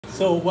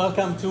So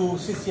welcome to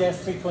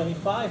CCS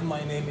 325.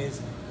 My name is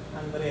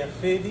Andrea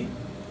Fedi.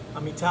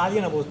 I'm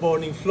Italian. I was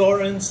born in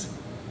Florence.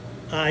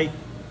 I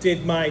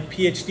did my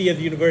PhD at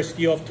the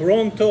University of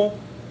Toronto,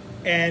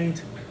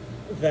 and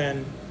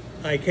then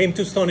I came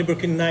to Stony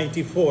Brook in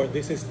 '94.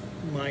 This is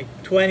my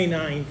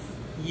 29th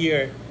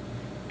year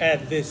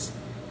at this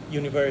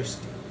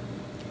university.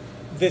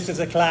 This is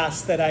a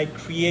class that I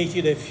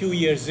created a few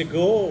years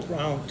ago,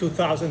 around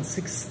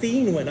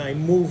 2016, when I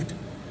moved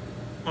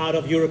out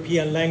of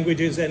European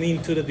languages and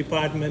into the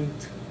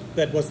department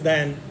that was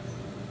then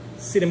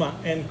Cinema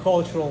and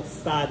Cultural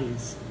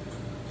Studies.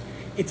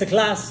 It's a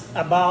class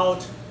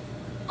about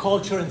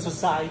culture and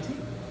society.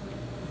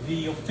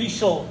 The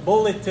official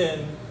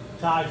bulletin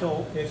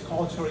title is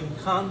Culture in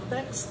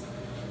Context.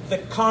 The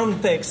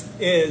context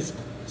is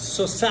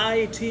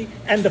society,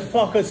 and the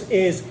focus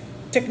is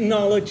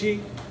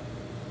technology.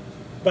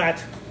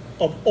 But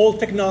of all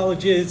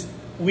technologies,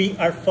 we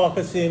are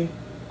focusing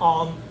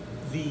on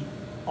the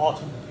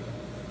automobile.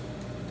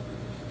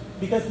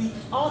 Because the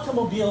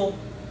automobile,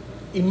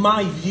 in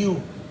my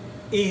view,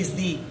 is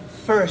the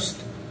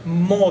first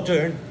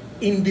modern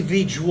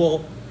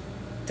individual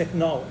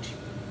technology.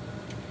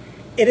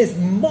 It is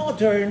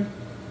modern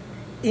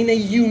in a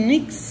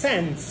unique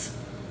sense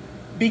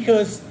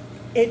because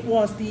it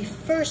was the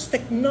first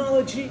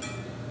technology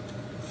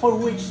for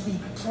which the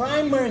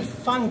primary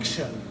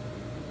function,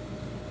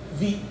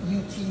 the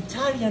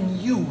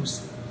utilitarian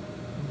use,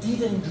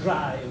 didn't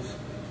drive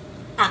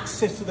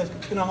access to the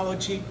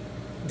technology,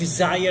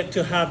 desire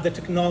to have the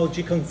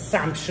technology,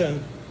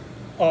 consumption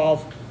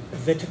of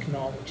the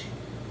technology.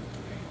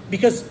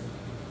 Because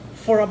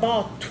for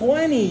about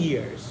 20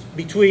 years,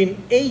 between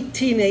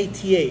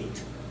 1888,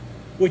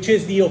 which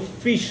is the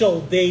official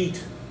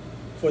date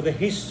for the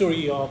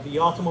history of the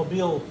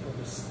automobile,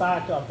 for the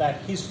start of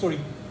that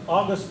history,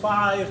 August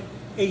 5,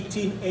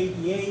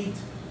 1888,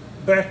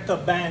 Bertha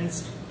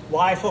Benz,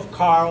 wife of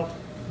Karl,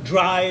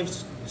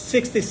 drives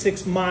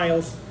 66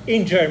 miles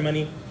in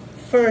Germany,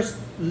 first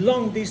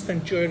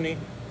long-distance journey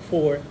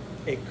for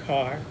a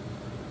car,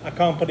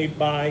 accompanied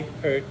by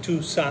her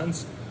two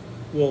sons.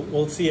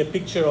 We'll see a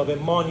picture of a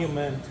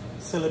monument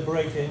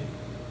celebrating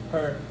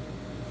her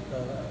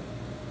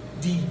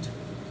deed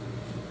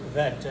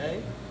that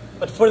day.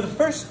 But for the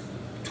first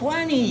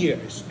 20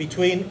 years,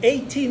 between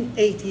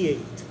 1888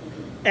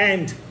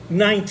 and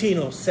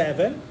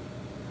 1907,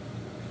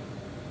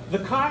 the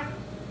car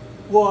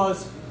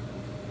was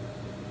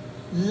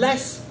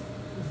less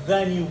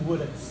than you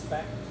would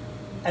expect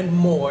and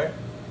more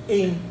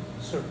in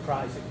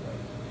surprising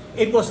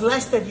way. It was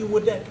less than you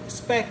would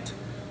expect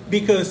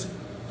because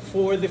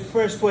for the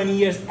first 20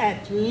 years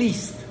at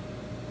least,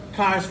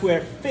 cars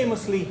were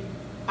famously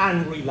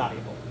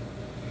unreliable.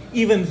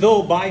 Even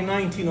though by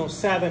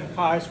 1907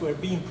 cars were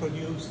being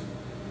produced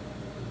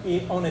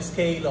on a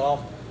scale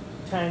of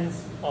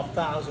tens of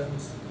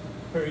thousands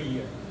per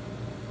year,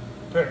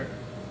 per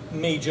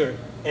major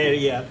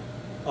area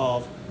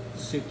of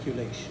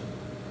circulation.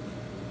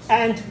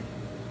 And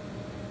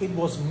it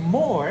was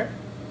more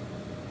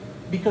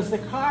because the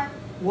car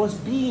was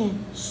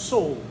being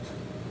sold,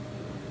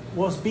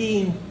 was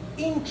being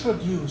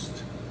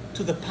introduced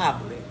to the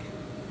public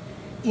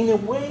in a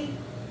way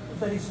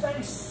that is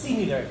very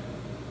similar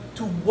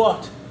to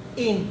what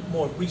in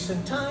more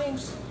recent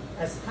times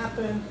has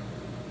happened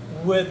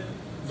with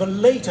the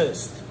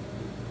latest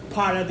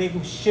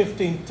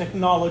paradigm-shifting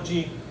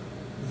technology,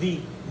 the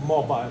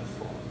mobile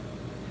phone.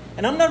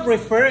 And I'm not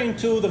referring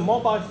to the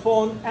mobile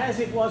phone as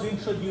it was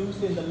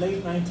introduced in the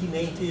late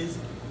 1980s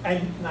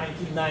and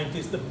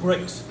 1990s, the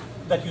bricks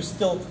that you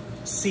still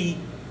see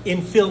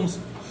in films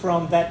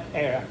from that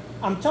era.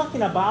 I'm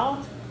talking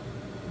about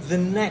the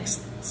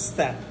next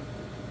step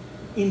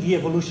in the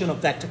evolution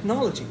of that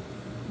technology,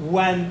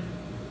 when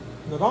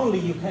not only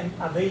you can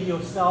avail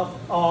yourself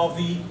of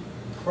the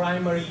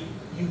primary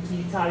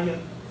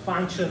utilitarian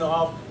function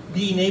of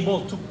being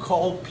able to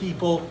call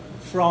people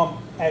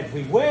from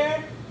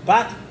everywhere,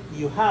 but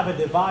you have a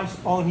device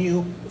on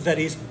you that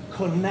is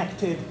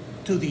connected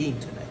to the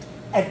internet.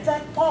 At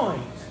that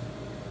point,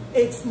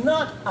 it's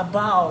not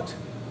about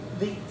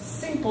the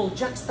simple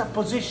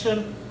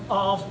juxtaposition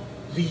of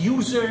the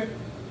user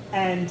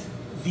and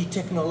the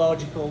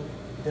technological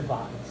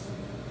device.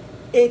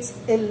 It's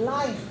a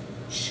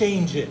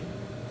life-changing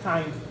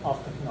kind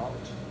of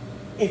technology.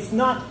 It's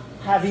not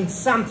having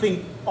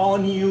something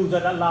on you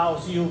that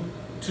allows you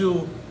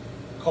to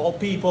call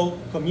people,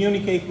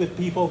 communicate with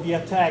people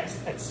via text,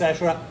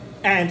 etc.,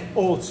 and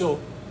also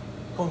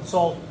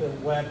consult the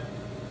web,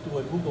 do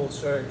a Google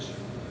search,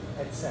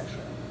 etc.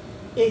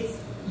 It's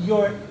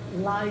your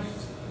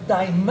life's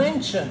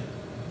dimension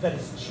that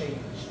is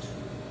changed.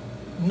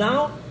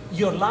 Now,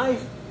 your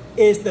life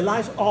is the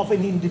life of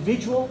an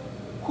individual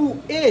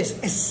who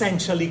is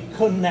essentially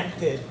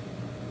connected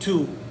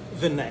to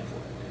the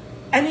network.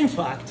 And in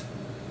fact,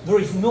 there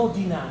is no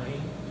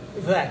denying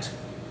that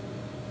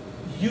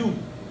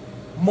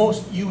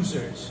most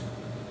users,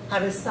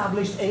 have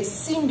established a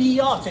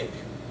symbiotic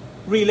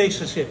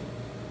relationship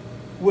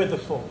with the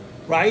phone,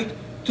 right?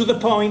 To the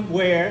point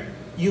where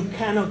you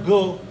cannot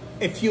go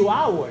a few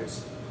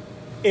hours,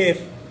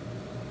 if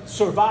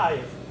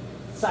survive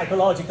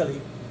psychologically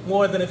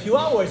more than a few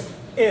hours,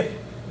 if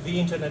the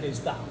internet is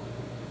down,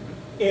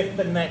 if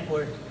the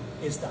network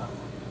is down.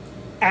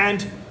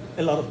 And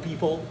a lot of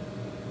people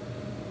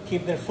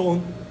keep their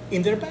phone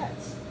in their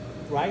beds,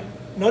 right?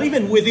 Not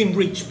even within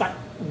reach, but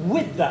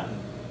with them,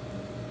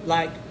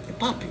 like a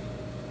puppy,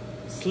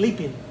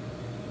 sleeping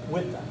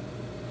with them.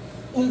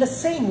 In the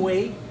same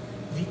way,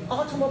 the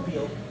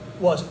automobile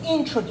was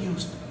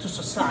introduced to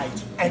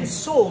society and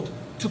sold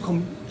to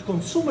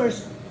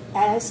consumers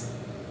as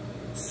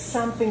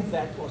something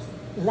that was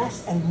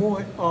less and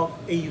more of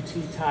a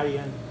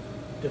utilitarian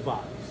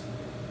device.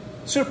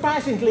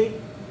 Surprisingly,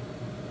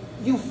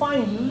 you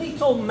find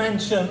little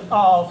mention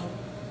of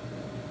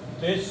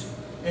this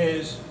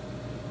is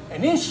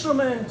an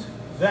instrument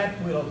that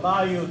will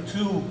allow you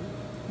to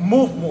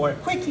move more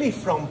quickly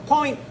from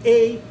point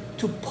A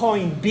to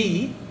point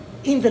B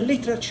in the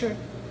literature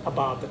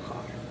about the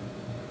car.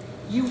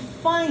 You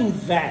find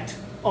that,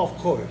 of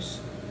course,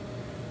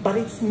 but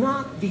it's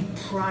not the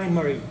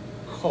primary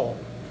call,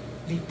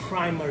 the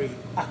primary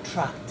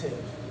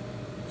attractive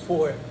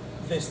for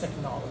this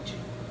technology.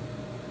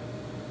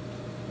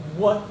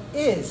 What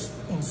is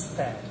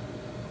instead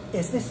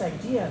is this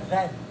idea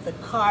that the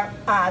car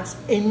adds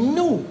a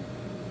new,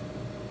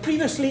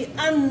 previously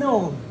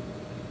unknown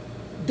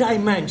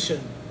dimension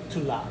to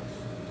life.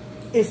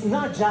 It's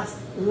not just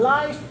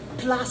life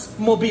plus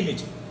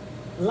mobility,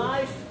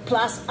 life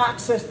plus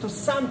access to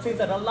something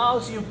that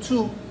allows you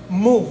to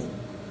move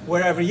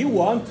wherever you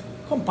want,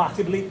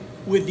 compatibly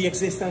with the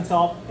existence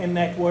of a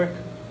network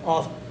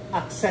of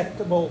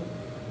acceptable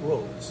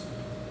roads.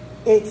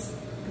 It's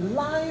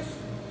life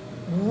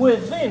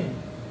within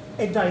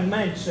a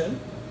dimension,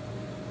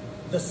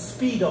 the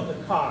speed of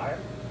the car,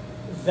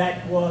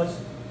 that was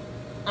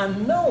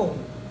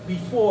unknown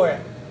before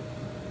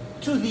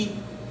to the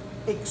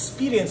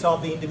experience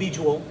of the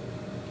individual.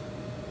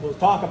 We'll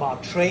talk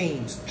about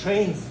trains.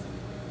 Trains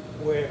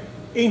were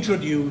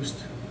introduced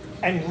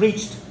and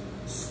reached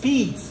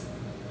speeds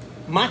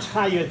much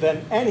higher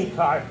than any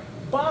car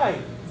by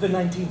the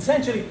 19th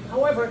century.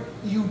 However,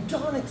 you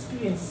don't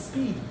experience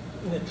speed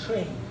in a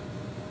train,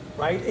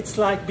 right? It's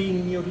like being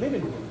in your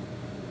living room.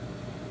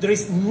 There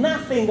is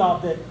nothing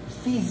of the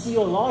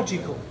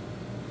physiological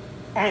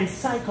and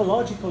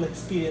psychological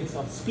experience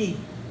of speed,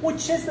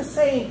 which is the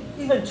same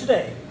even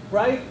today,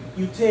 right?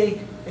 You take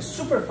a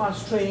super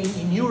fast train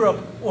in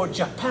Europe or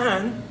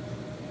Japan,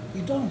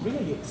 you don't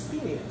really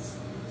experience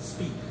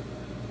speed,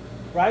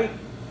 right?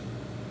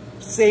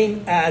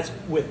 Same as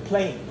with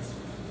planes.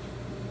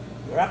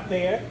 You're up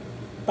there,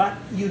 but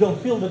you don't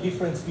feel the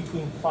difference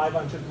between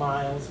 500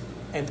 miles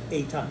and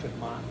 800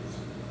 miles.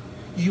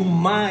 You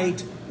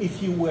might,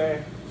 if you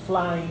were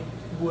flying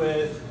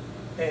with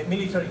a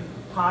military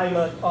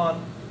pilot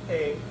on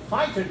a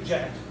fighter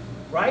jet,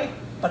 right?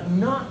 But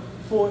not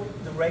for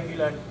the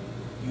regular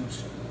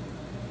user.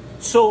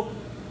 So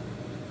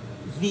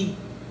the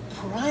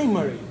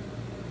primary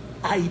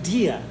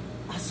idea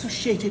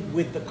associated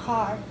with the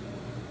car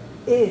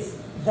is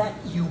that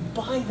you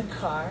buy the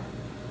car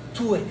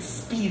to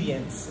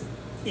experience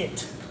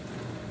it,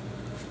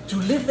 to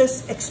live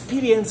this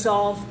experience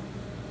of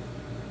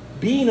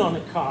being on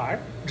a car,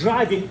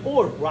 driving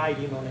or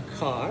riding on a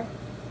car,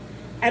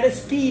 at a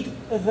speed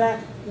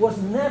that was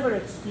never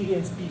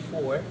experienced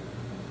before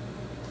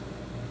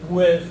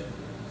with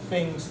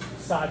things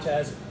such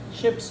as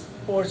ships,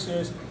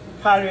 horses,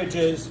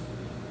 carriages,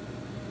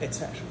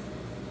 etc.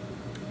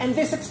 And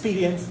this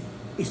experience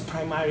is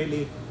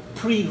primarily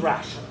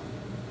pre-rational,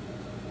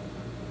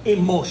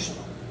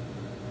 emotional.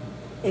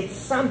 It's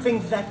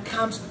something that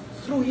comes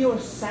through your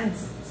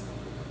senses,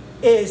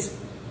 is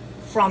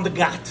from the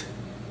gut,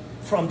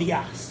 from the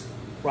ass,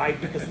 right?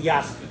 Because the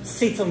ass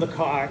sits on the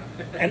car,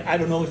 and I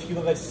don't know if you've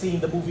ever seen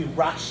the movie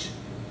Rush,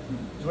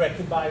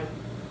 directed by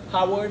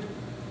Howard,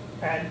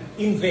 and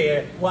in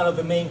there, one of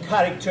the main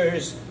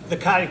characters, the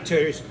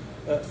characters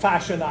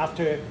fashioned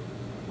after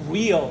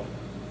real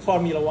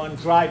Formula One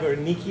driver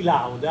Niki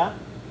Lauda,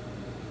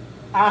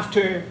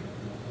 after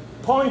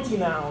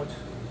pointing out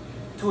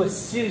to a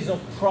series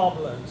of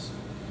problems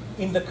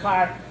in the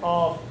car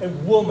of a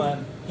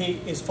woman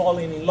he is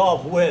falling in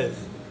love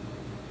with.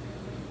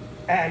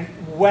 And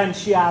when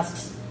she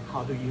asks,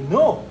 how do you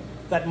know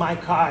that my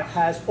car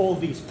has all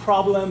these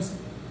problems?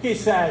 He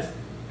says,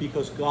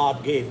 because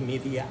God gave me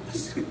the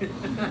ass.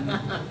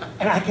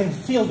 And I can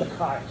feel the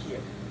car here,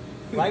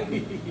 right?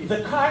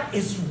 The car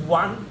is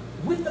one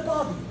with the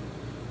body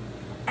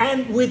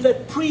and with the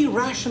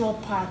pre-rational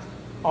part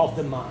of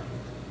the mind.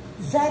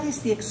 That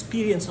is the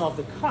experience of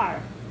the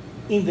car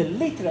in the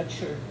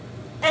literature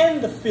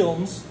and the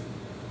films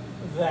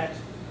that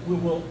we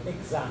will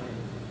examine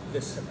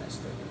this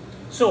semester.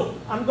 So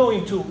I'm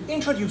going to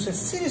introduce a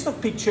series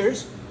of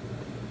pictures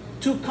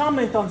to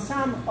comment on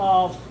some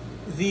of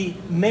the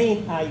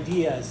main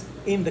ideas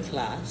in the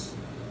class,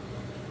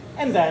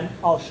 and then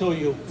I'll show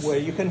you where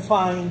you can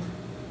find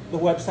the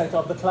website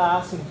of the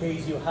class in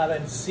case you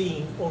haven't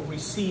seen or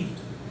received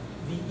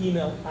the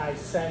email I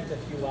sent a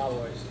few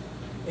hours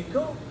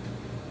ago.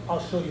 I'll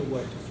show you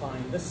where to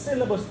find. The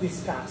syllabus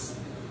discusses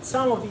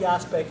some of the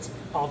aspects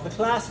of the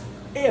class.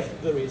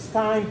 If there is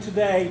time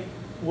today,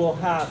 we'll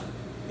have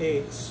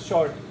a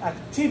short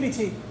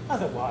activity.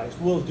 Otherwise,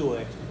 we'll do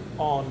it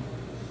on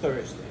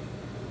Thursday.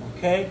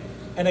 Okay?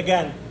 And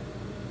again,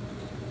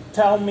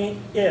 tell me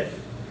if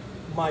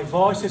my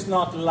voice is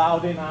not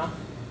loud enough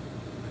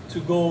to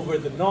go over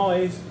the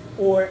noise,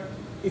 or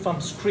if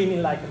I'm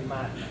screaming like a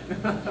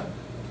madman.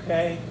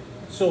 Okay?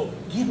 So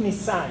give me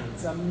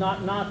signs. I'm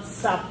not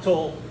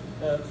subtle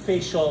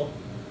facial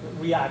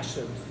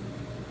reactions.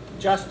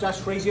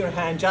 Just raise your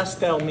hand. Just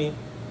tell me,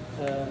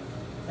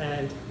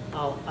 and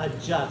I'll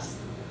adjust.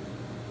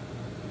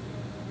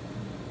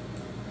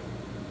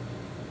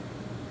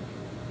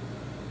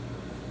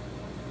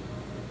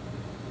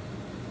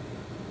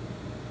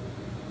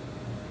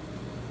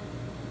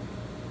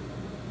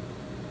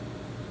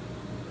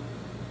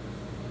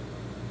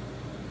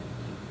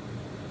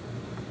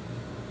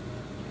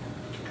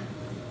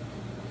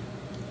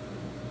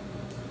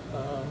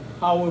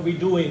 How are we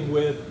doing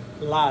with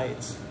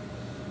lights?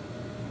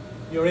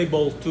 You're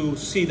able to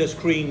see the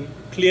screen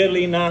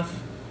clearly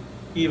enough,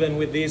 even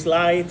with these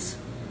lights?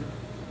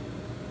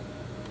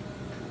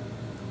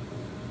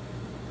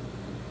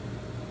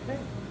 Okay.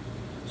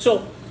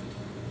 So,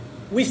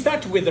 we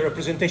start with the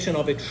representation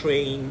of a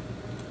train.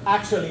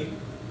 Actually,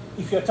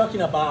 if you're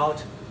talking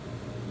about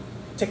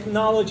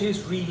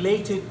technologies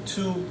related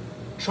to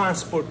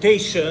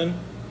transportation,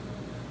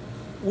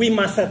 we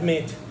must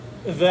admit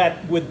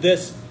that with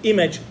this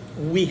image,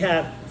 we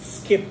have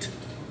skipped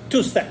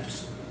 2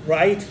 steps,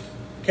 right?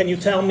 Can you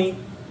tell me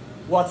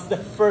what's the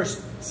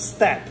first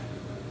step?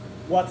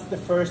 What's the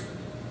first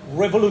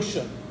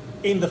revolution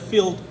in the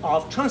field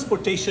of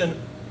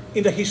transportation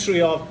in the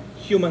history of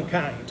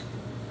humankind?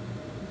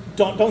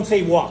 Don't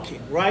say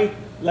walking, right?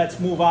 Let's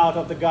move out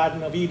of the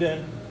Garden of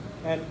Eden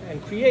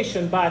and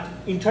creation, but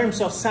in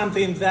terms of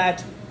something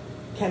that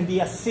can be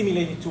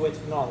assimilated to a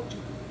technology.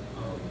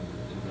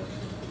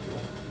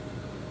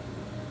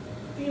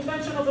 The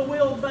invention of the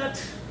wheel,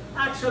 but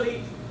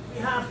actually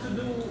we have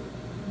to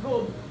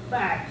go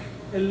back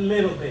a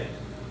little bit,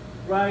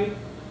 right?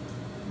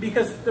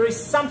 Because there is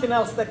something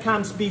else that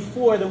comes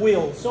before the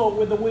wheel. So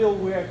with the wheel,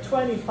 we're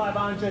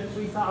 2500,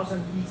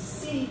 3000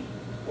 BC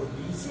or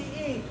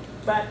BCE,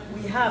 but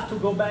we have to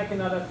go back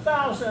another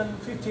 1000,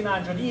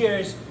 1500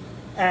 years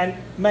and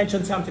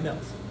mention something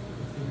else.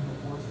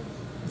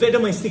 The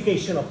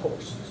domestication of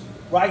horses,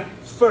 right?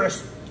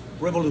 First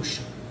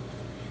revolution.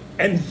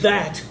 And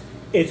that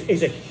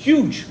is a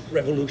huge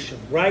revolution,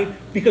 right?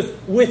 Because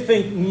we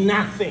think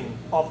nothing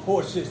of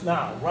horses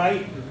now,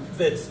 right?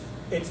 It's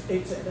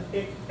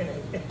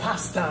a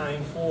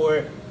pastime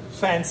for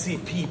fancy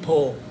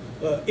people.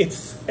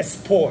 It's a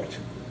sport,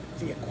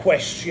 the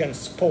equestrian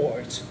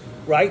sport,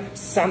 right?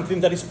 Something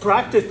that is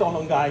practiced on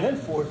Long Island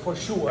for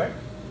sure,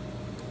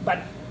 but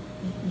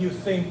you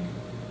think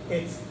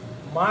it's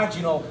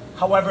marginal.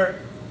 However,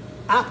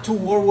 up to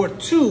World War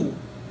II,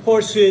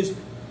 horses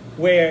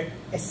were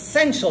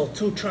essential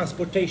to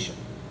transportation,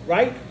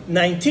 right?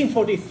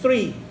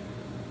 1943,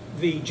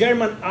 the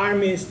German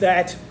armies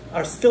that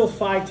are still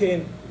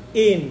fighting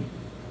in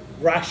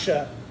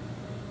Russia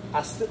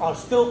are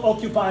still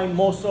occupying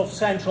most of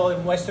Central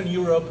and Western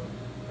Europe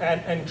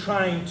and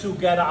trying to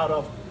get out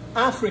of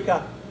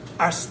Africa,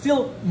 are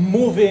still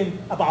moving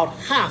about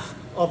half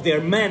of their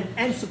men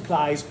and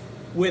supplies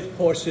with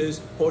horses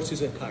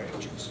and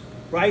carriages,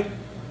 right?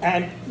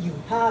 And you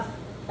have,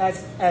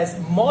 as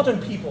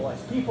modern people,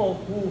 as people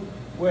who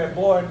were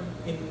born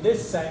in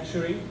this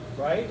century,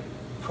 right?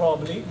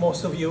 Probably,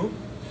 most of you,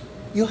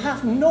 you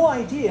have no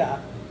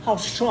idea how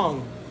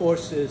strong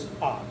horses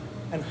are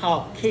and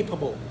how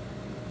capable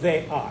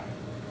they are.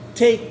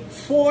 Take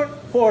 4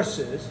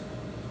 horses,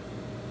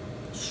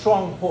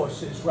 strong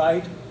horses,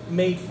 right?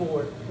 Made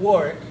for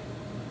work,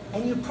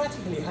 and you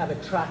practically have a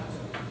tractor.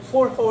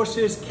 4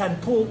 horses can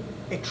pull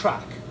a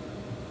truck,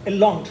 a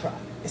long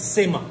truck, a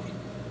semi,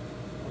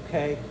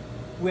 okay?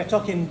 We're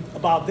talking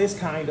about this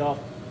kind of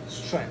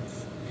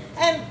strength.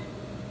 And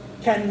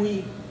can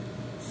we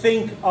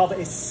think of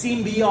a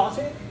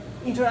symbiotic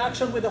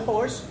interaction with the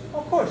horse?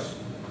 Of course,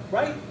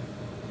 right?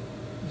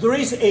 There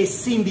is a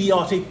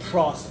symbiotic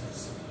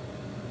process.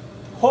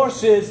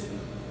 Horses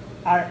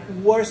are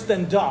worse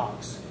than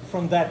dogs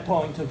from that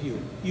point of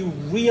view. You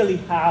really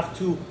have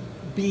to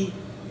be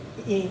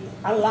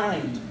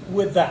aligned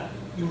with them.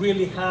 You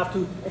really have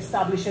to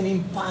establish an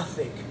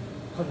empathic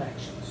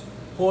connections.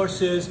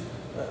 Horses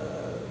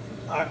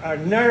are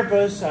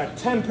nervous, are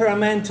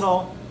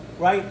temperamental,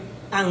 right?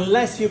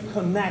 Unless you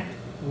connect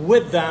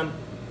with them,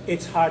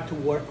 it's hard to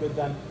work with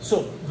them.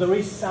 So there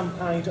is some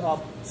kind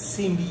of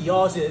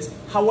symbiosis.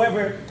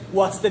 However,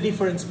 what's the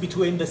difference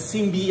between the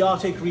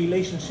symbiotic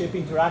relationship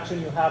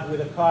interaction you have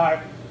with a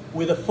car,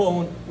 with a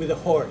phone, with a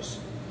horse?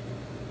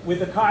 With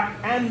the car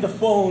and the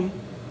phone,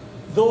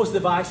 those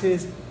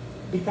devices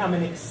become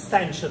an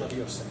extension of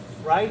yourself,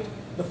 right?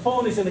 The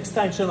phone is an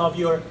extension of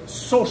your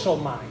social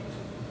mind,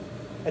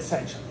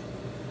 essentially.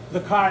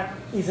 The car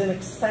is an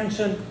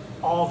extension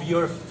of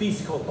your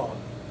physical body.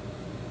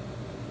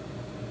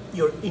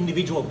 your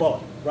individual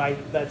body, right?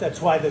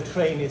 That's why the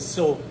train is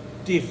so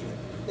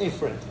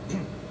different.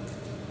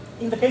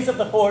 In the case of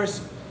the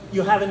horse,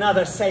 you have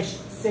another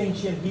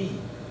sentient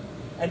being.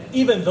 And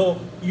even though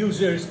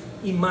users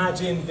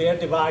imagine their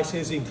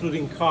devices,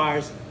 including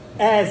cars,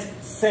 as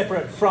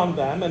separate from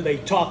them, and they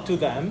talk to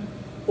them,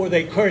 or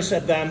they curse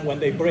at them when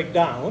they break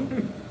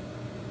down,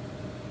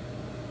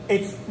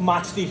 it's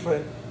much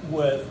different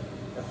with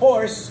a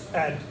horse.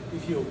 And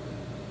if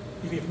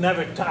you've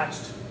never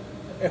touched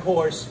a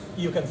horse,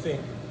 you can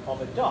think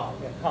of a dog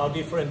and how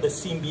different the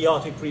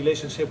symbiotic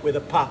relationship with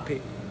a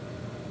puppy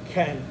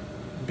can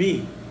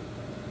be.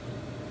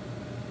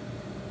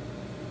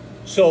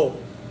 So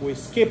we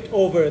skipped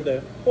over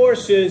the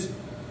horses.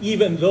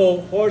 Even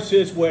though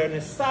horses were an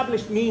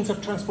established means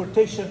of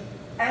transportation,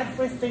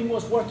 everything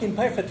was working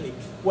perfectly.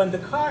 When the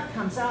car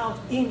comes out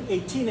in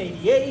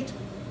 1888,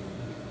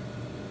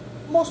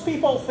 most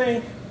people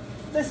think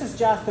this is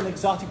just an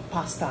exotic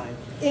pastime.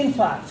 In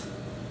fact,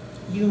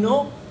 you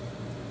know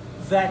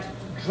that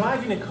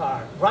driving a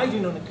car,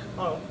 riding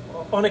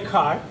on a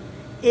car,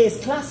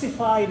 is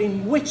classified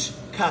in which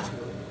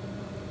category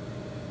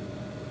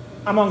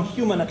among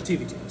human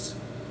activities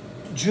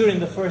during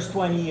the first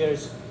 20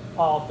 years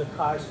of the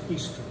car's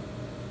history?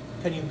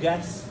 Can you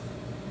guess?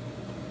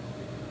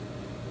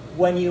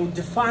 When you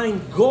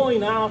define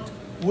going out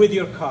with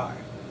your car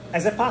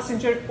as a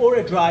passenger or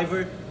a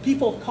driver,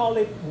 people call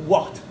it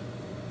what?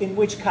 In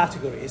which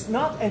category? It's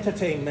not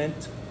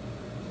entertainment,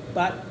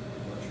 but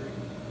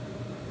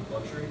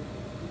luxury.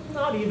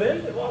 Not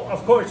even. Well,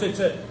 of course,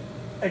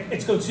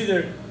 it's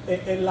considered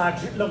a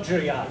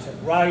luxury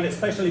item, right?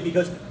 Especially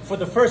because for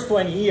the first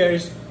 20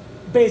 years,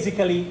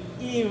 basically,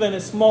 even a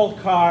small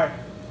car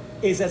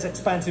is as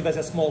expensive as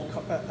a small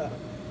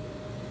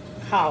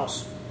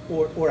house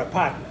or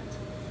apartment.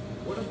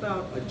 What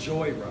about a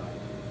joyride?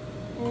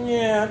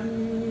 Yeah,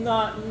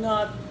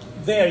 not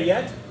there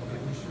yet.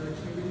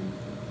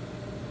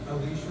 A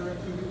leisure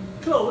activity?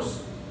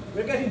 Close.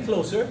 We're getting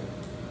closer.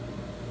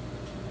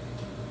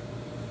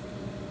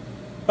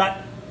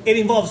 But it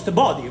involves the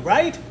body,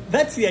 right?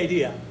 That's the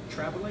idea.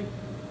 Traveling?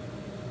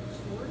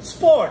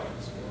 Sport.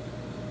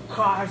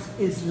 Cars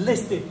is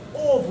listed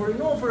over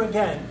and over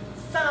again,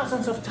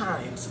 thousands of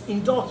times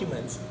in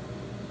documents,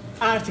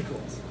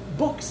 articles,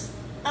 books,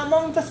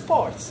 among the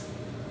sports.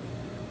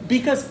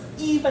 Because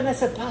even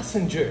as a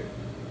passenger,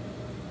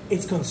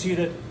 it's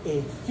considered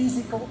a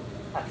physical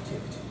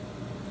activity.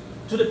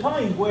 To the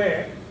point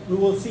where we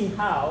will see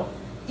how,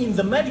 in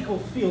the medical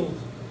field,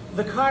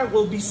 the car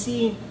will be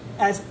seen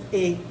as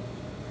an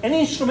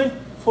instrument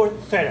for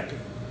therapy.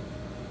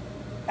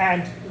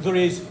 And there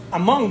is,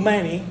 among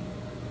many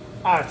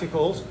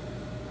articles,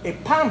 a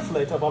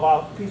pamphlet of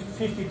about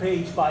 50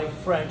 pages by a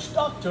French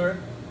doctor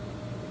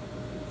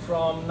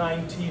from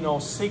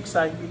 1906,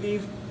 I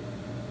believe,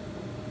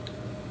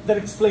 that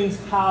explains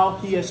how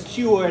he has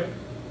cured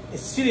a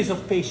series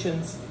of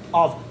patients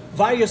of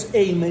various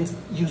ailments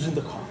using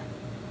the car.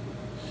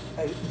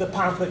 The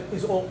pamphlet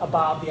is all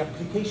about the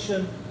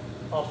application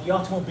of the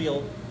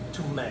automobile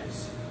to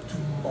medicine, to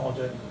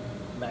modern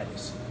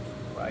medicine,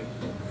 right?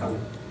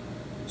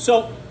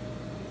 So,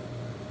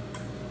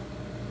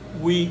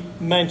 we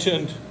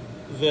mentioned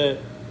the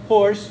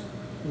horse.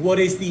 What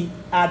is the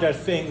other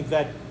thing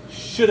that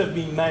should have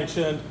been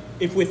mentioned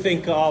if we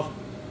think of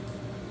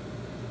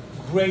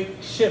great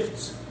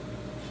shifts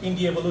in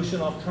the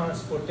evolution of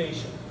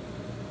transportation?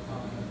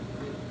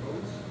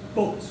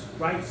 Boats,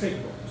 right?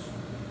 Sailboats.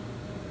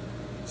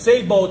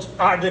 Sailboats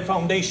are the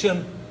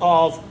foundation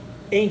of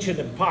ancient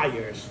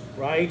empires,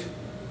 right?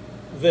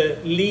 The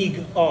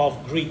League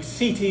of Greek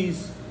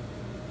cities,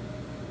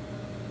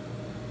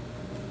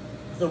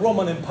 the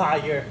Roman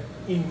Empire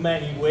in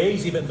many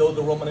ways, even though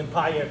the Roman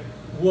Empire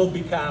will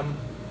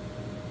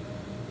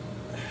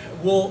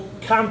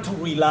come to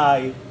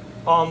rely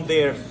on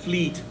their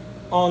fleet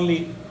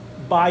only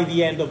by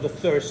the end of the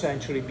 3rd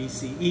century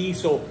BCE,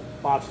 so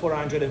about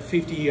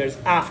 450 years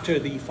after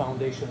the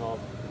foundation of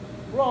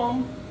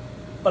Rome.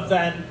 But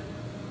then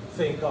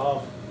think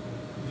of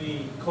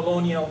the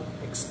colonial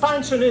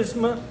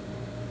expansionism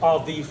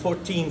of the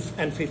 14th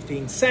and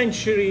 15th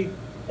century,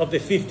 of the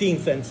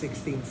 15th and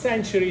 16th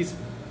centuries,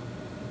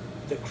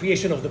 the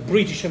creation of the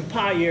British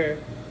Empire,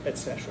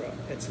 etc.,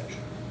 etc.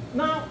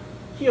 Now,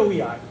 here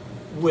we are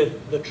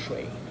with the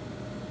train.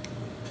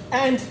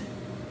 And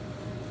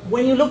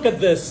when you look at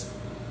this,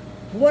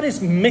 what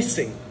is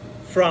missing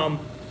from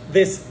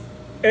this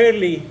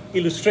early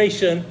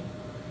illustration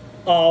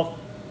of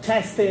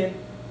testing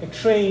a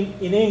train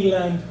in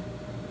England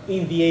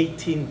in the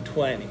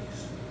 1820s?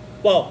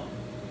 Well,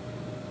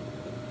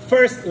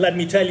 first, let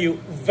me tell you,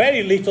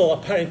 very little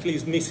apparently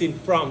is missing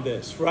from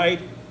this,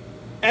 right?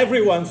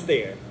 Everyone's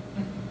there.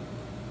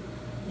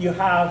 You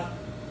have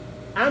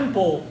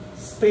ample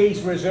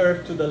space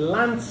reserved to the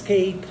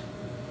landscape,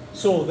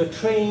 so the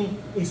train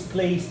is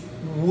placed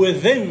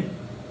within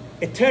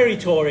a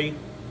territory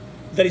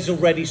that is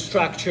already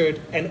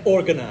structured and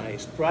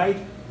organized, right?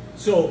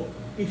 So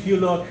if you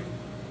look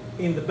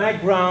in the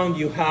background,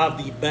 you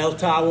have the bell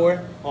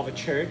tower of a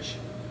church.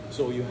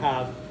 So you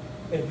have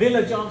a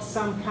village of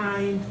some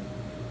kind,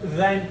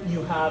 then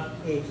you have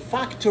a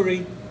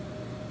factory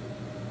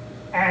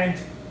and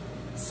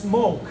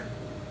smoke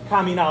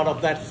coming out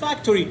of that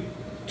factory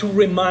to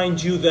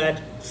remind you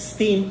that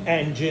steam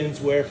engines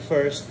were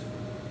first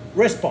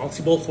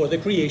responsible for the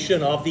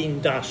creation of the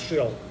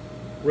Industrial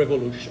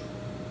Revolution,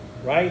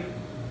 right?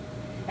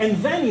 And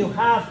then you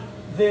have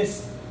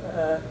this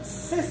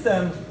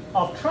system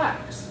of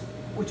tracks,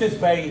 which is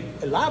very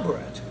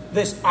elaborate,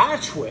 this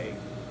archway,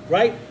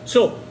 right?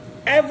 So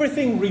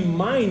everything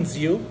reminds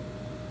you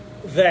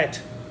that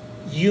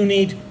you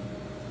need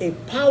a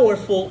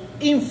powerful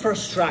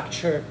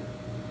infrastructure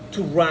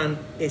to run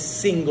a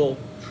single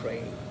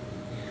train.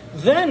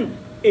 Then,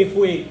 if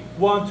we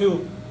want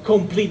to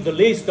complete the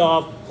list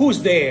of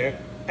who's there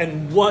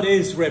and what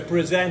is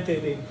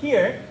represented in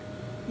here,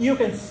 you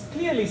can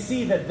clearly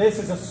see that this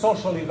is a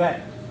social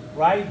event,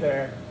 right?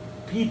 There are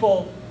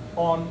people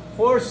on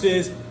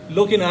horses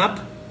looking up,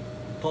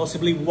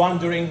 possibly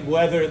wondering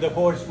whether the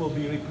horse will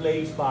be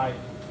replaced by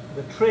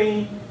the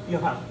train. You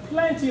have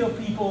plenty of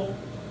people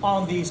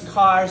on these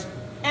cars,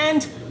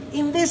 and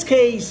in this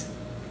case,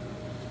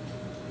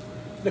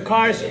 the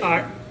cars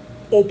are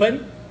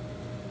open,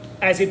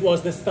 as it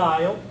was the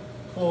style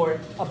for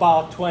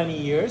about 20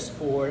 years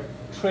for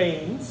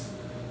trains,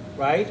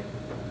 right?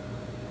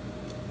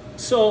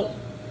 So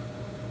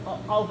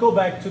I'll go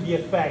back to the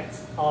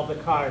effects of the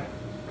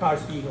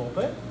cars being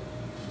open.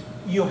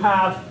 You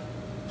have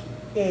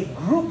a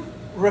group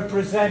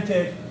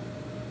represented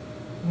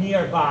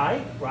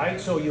nearby,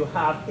 right? So you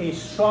have a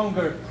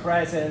stronger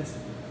presence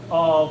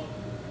of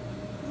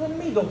the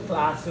middle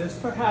classes,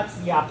 perhaps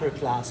the upper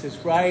classes,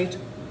 right?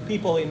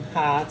 People in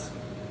hats,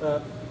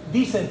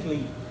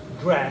 decently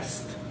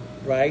dressed,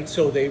 right?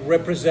 So they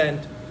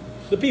represent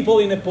the people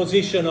in a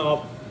position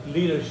of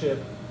leadership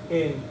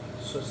in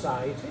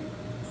society.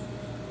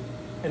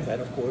 And then,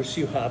 of course,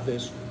 you have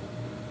this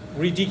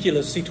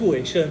ridiculous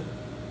situation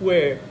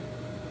where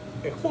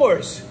a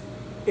horse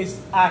is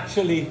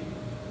actually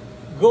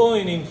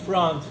going in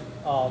front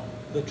of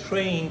the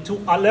train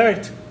to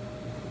alert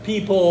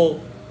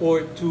people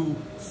or to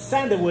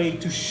send away,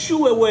 to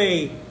shoo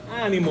away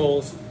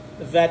animals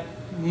that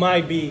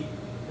might be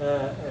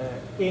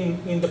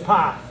in the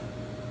path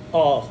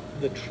of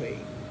the train.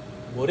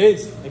 What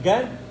is,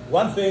 again,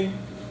 one thing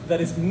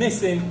that is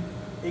missing,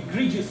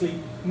 egregiously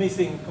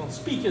missing,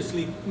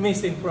 conspicuously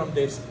missing from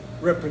this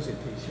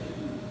representation?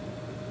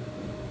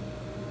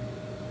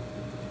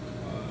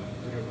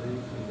 Like a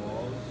roof and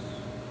walls,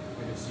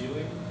 like a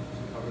ceiling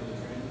to cover the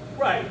train?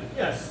 Right,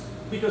 yes,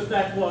 because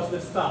that was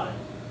the style.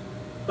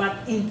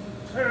 But in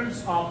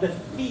terms of the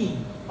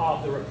theme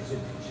of the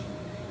representation,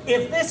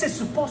 if this is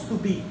supposed to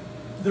be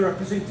the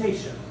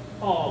representation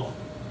of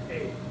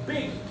a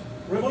big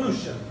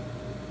revolution,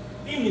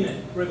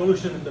 imminent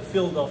revolution in the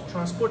field of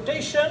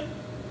transportation,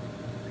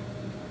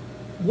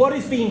 what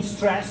is being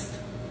stressed,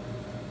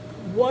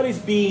 what is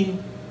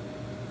being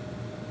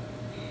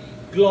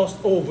glossed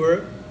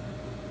over,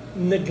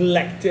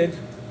 neglected,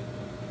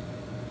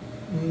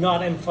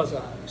 not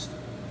emphasized?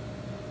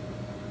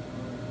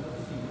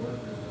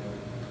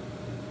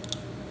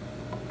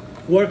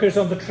 Workers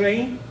on the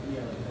train?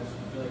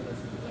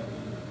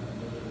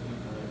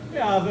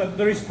 Yeah,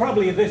 there is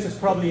probably, this is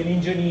probably an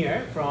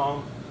engineer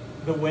from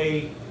the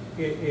way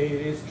it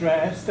is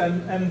dressed,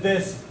 and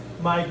this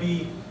might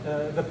be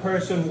the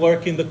person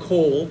working the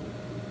coal.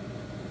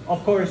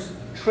 Of course,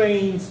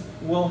 trains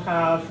will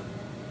have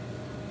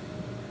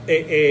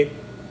a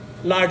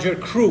larger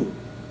crew,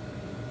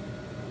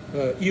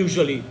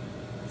 usually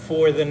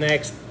for the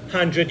next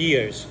 100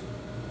 years.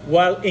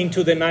 While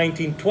into the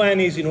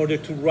 1920s, in order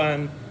to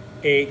run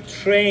a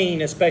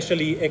train,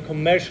 especially a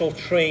commercial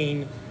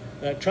train,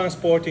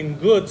 transporting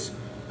goods,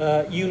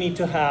 you need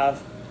to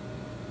have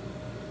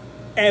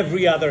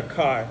every other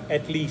car,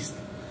 at least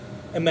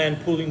a man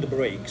pulling the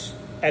brakes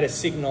at a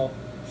signal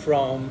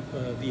from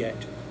the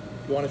engine.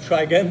 You want to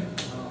try again?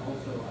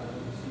 Also, I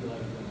don't see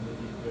like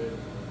moving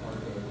goods or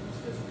cargo,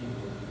 it's just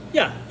people.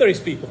 Yeah, there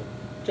is people,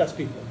 just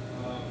people.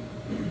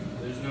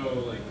 There's no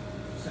like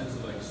sense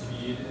of like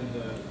speed in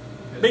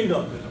the.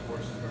 Bingo. There's a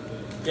force in front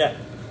of it. Yeah.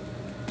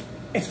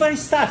 It's very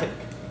static.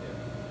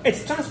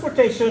 It's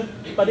transportation,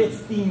 but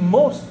it's the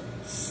most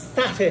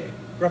static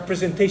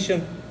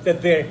representation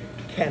that there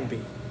can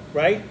be,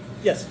 right?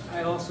 Yes?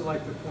 I'd also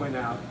like to point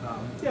out,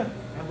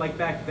 and like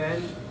back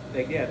then,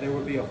 there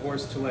would be a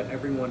horse to let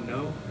everyone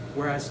know.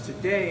 Whereas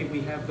today,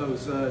 we have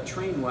those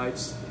train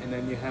lights, and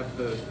then you have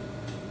the,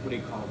 what do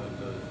you call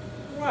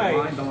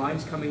them? The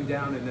lines coming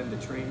down, and then the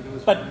train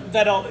goes by.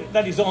 But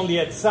that is only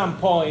at some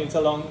points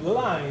along the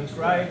lines,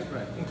 right?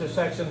 Right.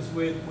 Intersections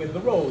with the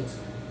roads.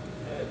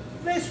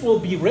 This will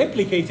be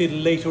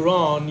replicated later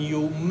on.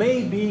 You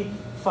may be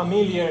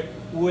familiar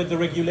with the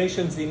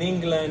regulations in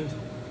England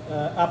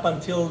up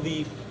until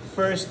the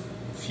first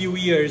few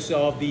years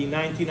of the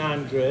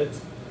 1900s,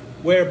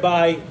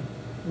 whereby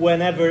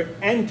whenever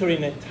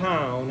entering a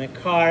town, a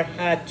car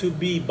had to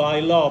be, by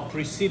law,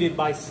 preceded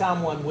by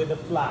someone with a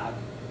flag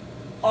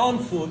on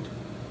foot,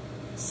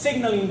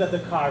 signaling that the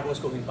car was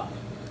going by.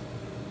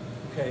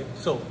 Okay,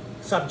 so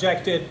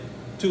subjected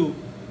to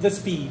the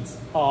speeds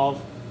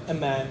of a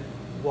man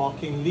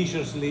walking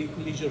leisurely,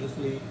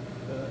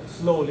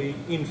 slowly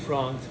in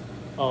front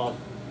of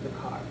the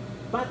car.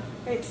 But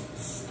it's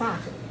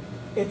static.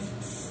 It's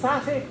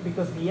static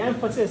because the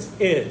emphasis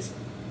is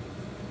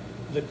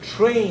the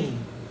train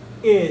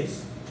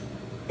is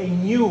a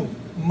new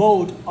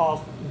mode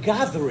of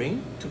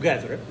gathering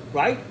together,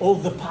 right? All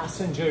the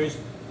passengers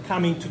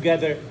coming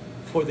together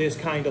for this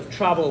kind of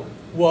travel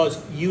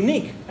was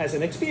unique as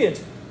an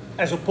experience,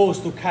 as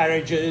opposed to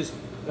carriages,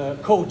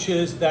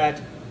 coaches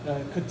that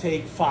could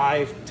take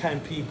 5, 10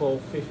 people,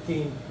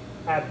 15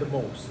 at the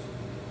most.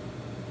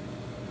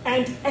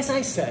 And as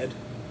I said,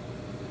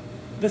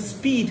 the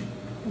speed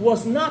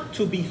was not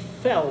to be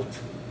felt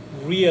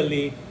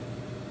really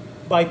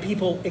by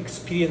people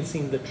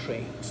experiencing the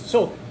trains.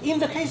 So in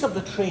the case of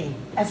the train,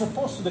 as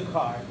opposed to the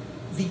car,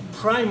 the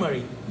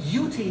primary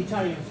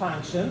utilitarian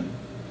function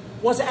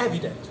was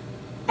evident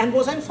and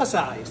was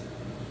emphasized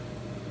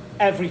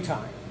every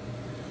time.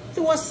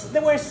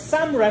 There were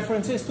some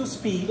references to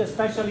speed,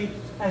 especially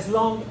as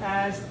long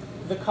as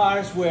the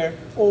cars were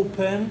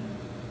open,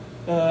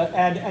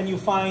 and you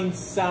find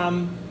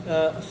some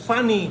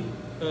funny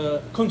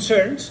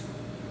concerns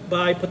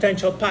by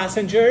potential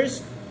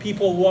passengers,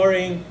 people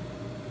worrying,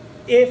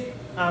 if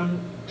I'm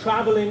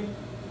traveling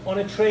on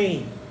a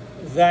train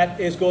that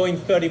is going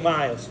 30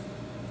 miles,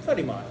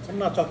 I'm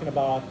not talking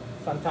about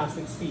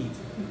fantastic speeds,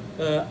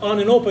 on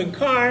an open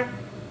car,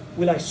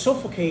 will I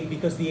suffocate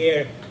because the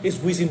air is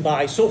whizzing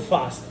by so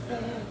fast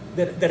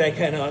that I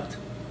cannot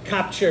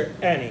capture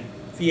any?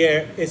 The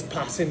air is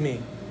passing me.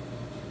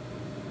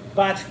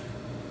 But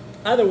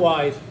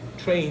otherwise,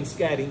 trains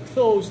getting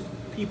closed,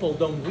 people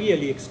don't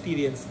really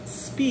experience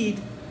speed,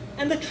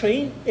 and the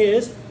train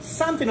is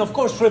something, of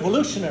course,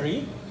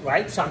 revolutionary,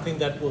 right? Something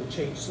that will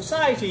change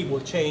society,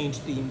 will change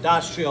the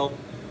industrial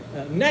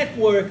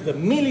network, the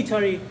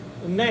military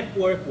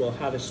network will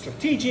have a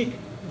strategic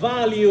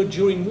value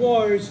during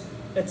wars,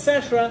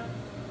 etc.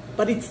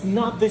 But it's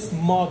not this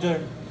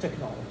modern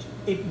technology.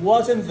 It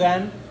wasn't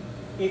then,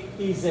 it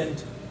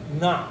isn't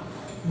now.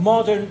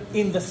 Modern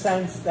in the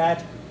sense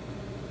that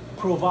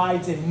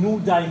provides a new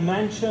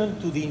dimension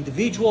to the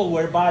individual,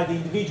 whereby the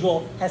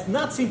individual has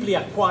not simply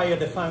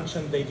acquired a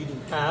function they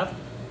didn't have,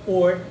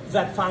 or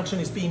that function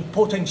is being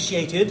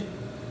potentiated,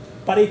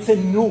 but it's a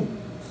new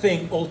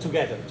thing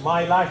altogether.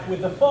 My life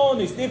with the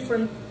phone is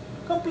different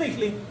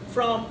completely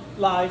from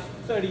life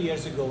 30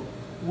 years ago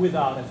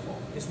without a phone.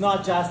 It's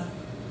not just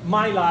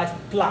my life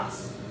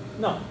plus.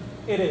 No,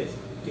 it is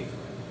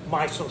different.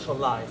 My social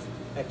life,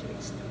 at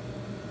least.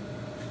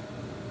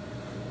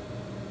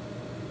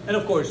 And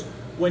of course,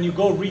 when you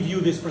go review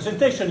this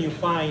presentation, you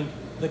find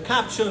the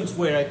captions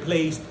where I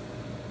placed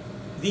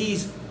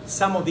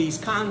some of these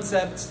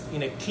concepts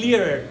in a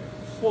clearer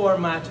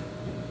format,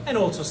 and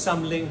also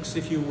some links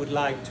if you would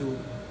like to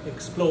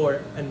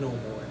explore and know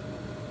more.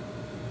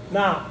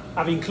 Now,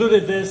 I've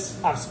included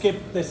this, I've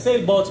skipped the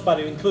sailboats, but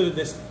I've included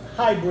this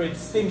hybrid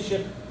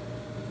steamship,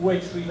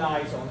 which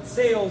relies on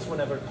sails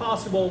whenever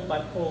possible,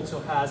 but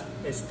also has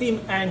a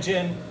steam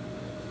engine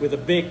with the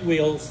big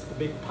wheels, the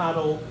big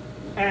paddle,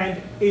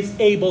 and is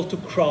able to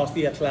cross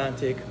the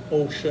Atlantic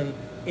Ocean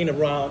in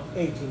around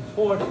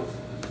 1840.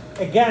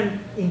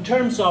 Again, in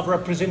terms of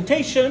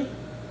representation,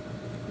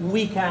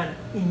 we can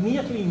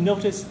immediately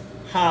notice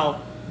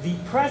how the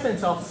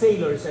presence of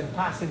sailors and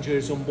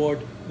passengers on board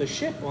the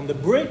ship, on the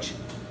bridge,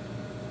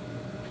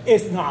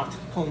 is not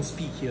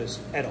conspicuous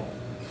at all,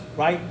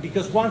 right?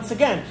 Because once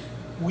again,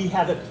 we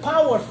have a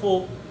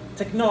powerful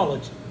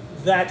technology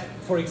that,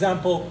 for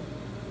example,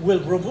 will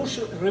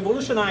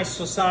revolutionize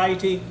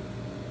society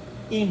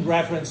in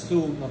reference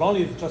to not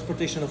only the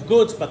transportation of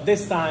goods, but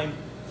this time,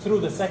 through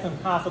the second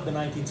half of the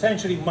 19th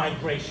century,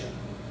 migration,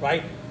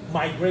 right?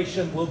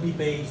 Migration will be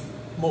based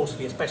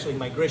mostly, especially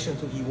migration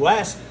to the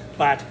US,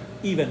 but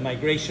even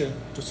migration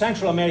to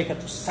Central America,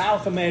 to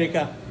South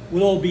America,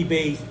 will all be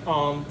based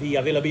on the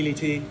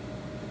availability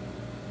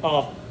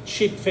of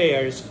cheap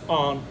fares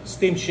on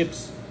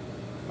steamships,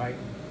 right?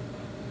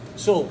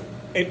 So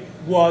it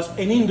was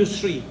an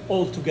industry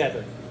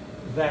altogether,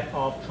 that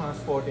of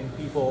transporting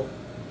people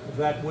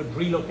that would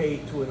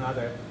relocate to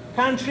another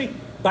country,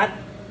 but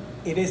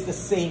it is the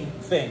same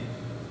thing.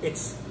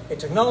 It's a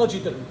technology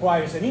that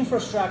requires an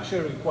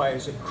infrastructure,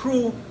 requires a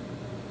crew.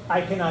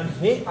 I can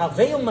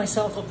avail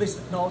myself of this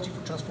technology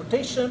for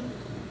transportation,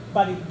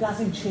 but it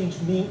doesn't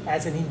change me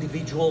as an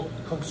individual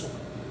consumer,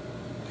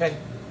 okay?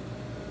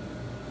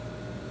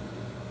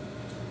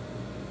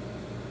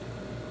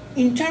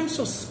 In terms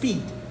of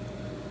speed,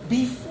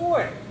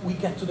 before we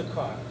get to the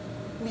car,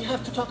 we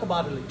have to talk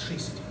about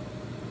electricity.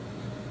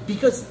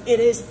 Because it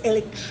is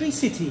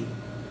electricity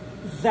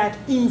that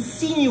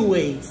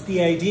insinuates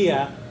the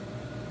idea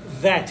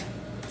that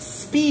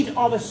speed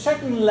of a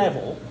certain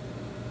level,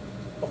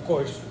 of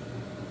course,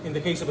 in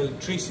the case of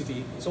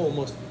electricity, it's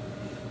almost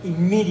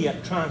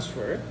immediate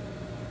transfer,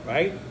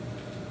 right?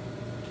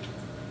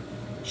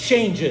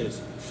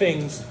 Changes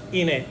things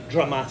in a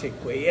dramatic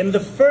way. And the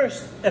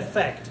first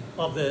effect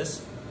of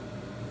this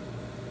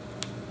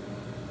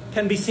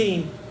can be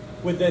seen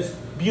with this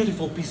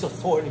beautiful piece of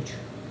furniture,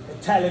 a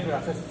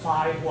telegraph, a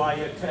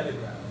 5-wire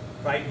telegraph,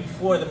 right?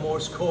 Before the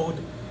Morse code,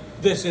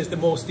 this is the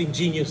most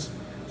ingenious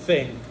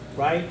thing,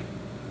 right?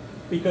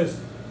 Because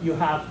you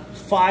have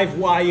 5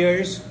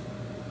 wires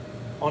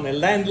on a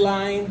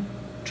landline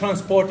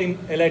transporting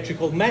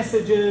electrical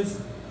messages,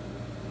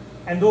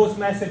 and those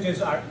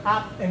messages are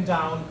up and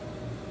down,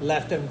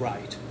 left and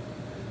right.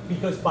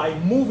 Because by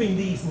moving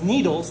these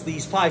needles,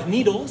 these 5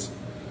 needles,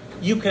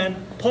 you can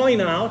point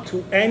out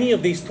to any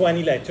of these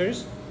 20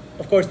 letters.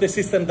 Of course, the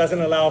system doesn't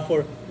allow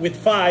for, with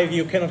 5,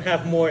 you cannot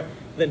have more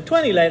than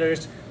 20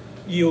 letters.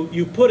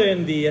 You put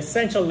in the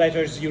essential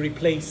letters, you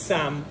replace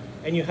some,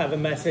 and you have a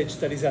message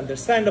that is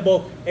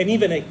understandable. And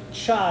even a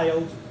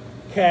child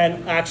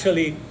can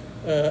actually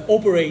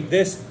operate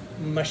this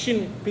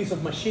piece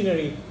of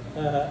machinery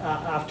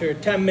after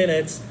 10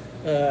 minutes,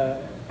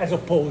 as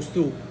opposed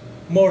to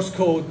Morse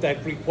code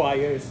that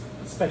requires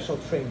special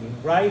training,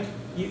 right?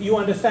 You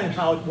understand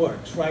how it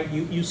works, right?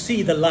 You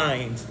see the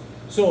lines.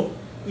 So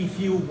if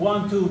you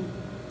want to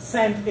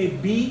send a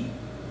B,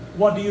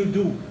 what do you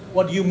do?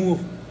 What do you move?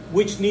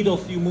 Which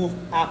needles do you move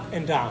up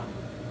and down?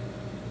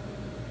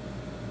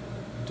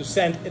 To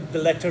send the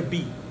letter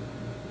B,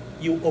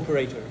 you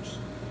operators.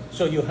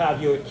 So you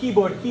have your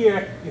keyboard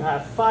here, you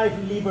have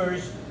 5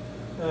 levers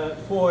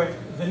for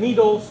the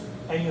needles,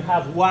 and you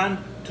have 1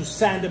 to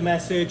send a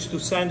message, to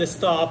send a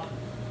stop.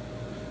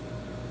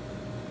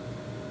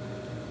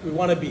 We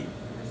want a B.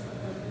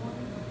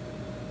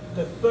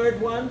 The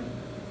third one,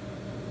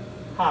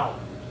 how?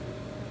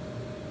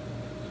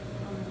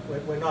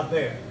 We're not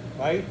there,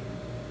 right?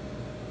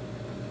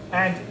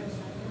 And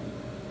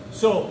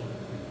so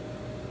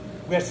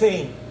we're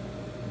saying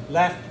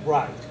left,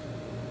 right,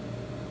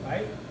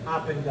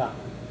 up and down.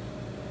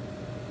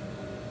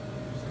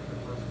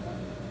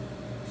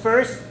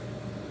 First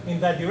in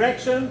that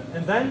direction,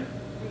 and then?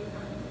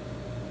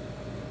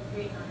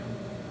 3 times.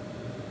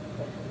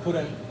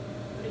 Couldn't.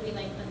 Would it be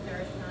like the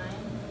third time?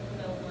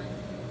 Go 1, 2,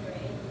 3.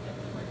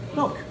 That's 1, 8.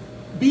 Look,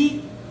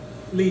 B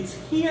leads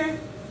here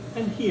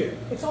and here.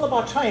 It's all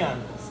about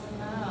triangles,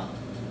 Oh.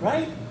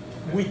 right?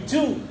 With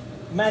 2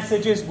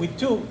 messages, with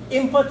 2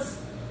 inputs,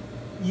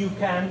 you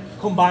can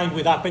combine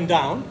with up and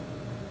down.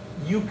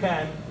 You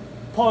can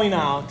point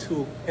out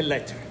to a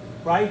letter,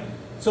 right?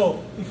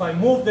 So if I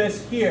move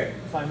this here,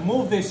 if I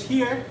move this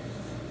here,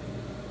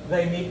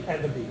 they meet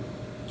at the B.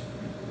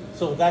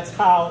 So that's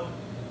how,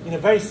 in a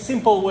very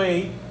simple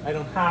way, I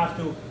don't have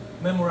to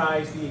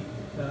memorize the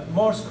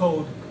Morse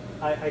code,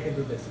 I can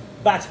do this.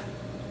 But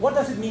what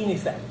does it mean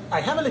is that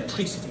I have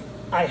electricity.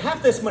 I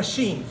have this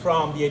machine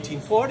from the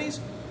 1840s,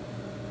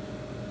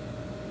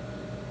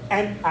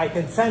 and I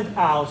can send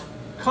out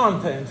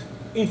content,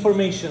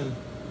 information,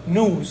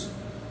 news,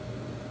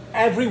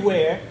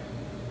 everywhere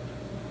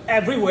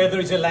there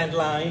is a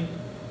landline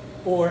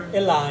or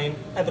a line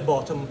at the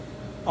bottom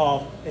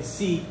of a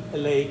sea, a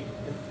lake,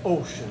 an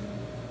ocean.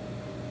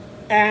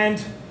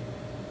 And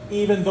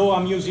even though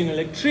I'm using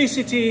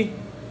electricity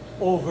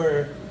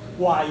over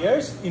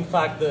wires, in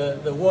fact,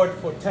 the word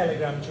for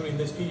telegram during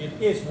this period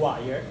is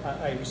wire.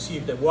 I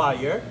received a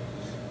wire.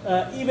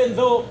 Even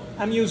though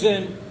I'm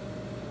using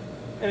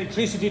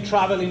electricity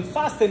traveling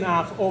fast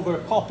enough over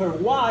copper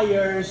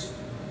wires,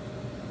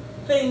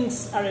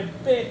 things are a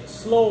bit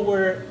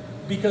slower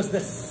because the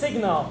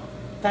signal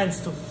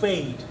tends to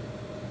fade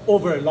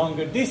over a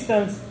longer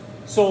distance.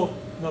 So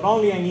not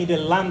only I need a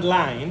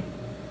landline,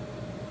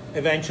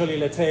 eventually,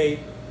 let's say,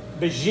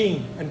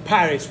 Beijing and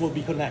Paris will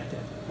be connected,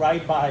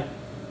 right? By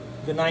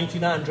the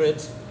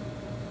 1900s,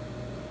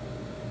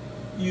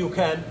 you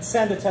can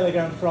send a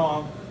telegram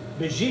from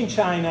Beijing,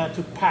 China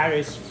to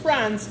Paris,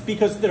 France,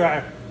 because there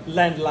are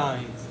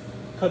landlines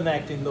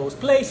connecting those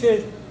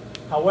places.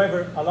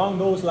 However, along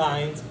those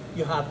lines,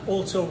 you have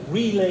also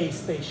relay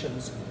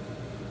stations,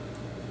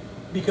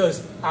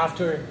 because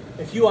after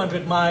a few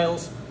hundred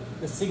miles,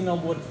 the signal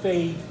would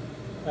fade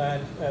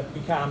and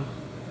become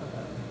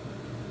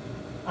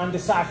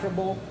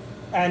undecipherable,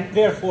 and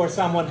therefore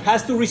someone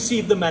has to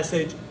receive the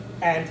message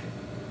and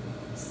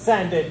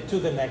send it to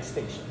the next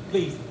station.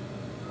 Please.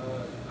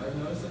 I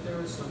noticed that there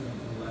were some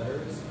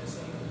letters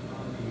missing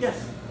on the...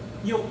 Yes.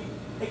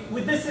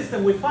 With this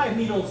system, with 5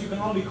 needles, you can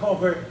only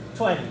cover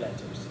 20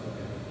 letters.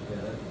 Okay. Yeah,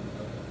 that's... Okay.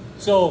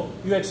 So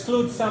you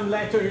exclude some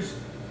letters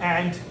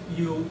and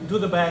you do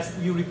the best,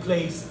 you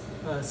replace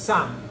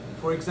some.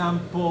 For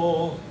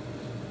example,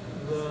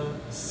 the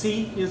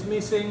C is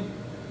missing,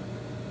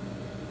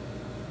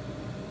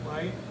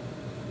 right?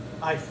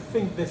 I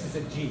think this is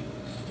a G.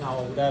 Now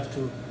I would have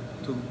to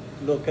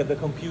look at the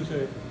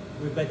computer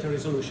with better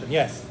resolution.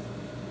 Yes,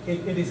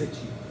 it is a G.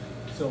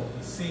 So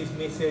C is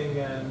missing,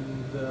 and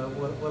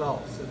what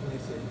else is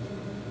missing?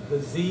 The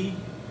Z,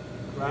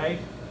 right?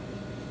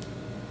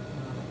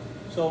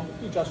 So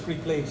you just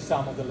replace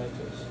some of the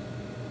letters.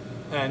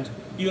 And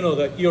you know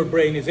that your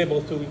brain is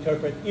able to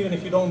interpret, even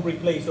if you don't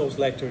replace those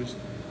letters,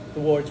 the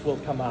words will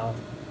come out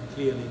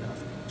clearly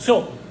enough.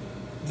 So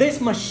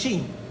this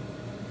machine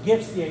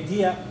gives the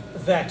idea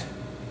that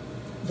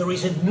there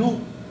is a new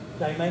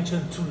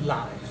dimension to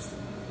life,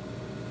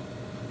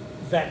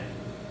 that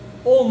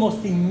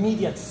almost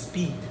immediate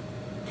speed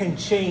can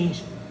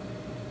change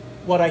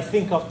what I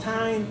think of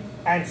time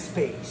and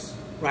space,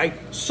 right?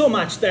 So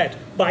much that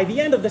by the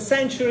end of the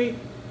century,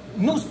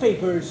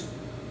 newspapers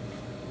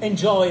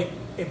enjoy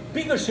a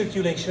bigger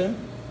circulation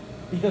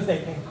because they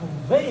can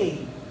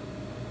convey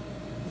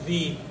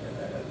the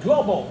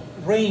global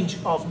range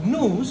of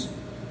news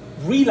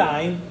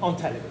relying on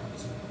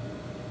telegrams.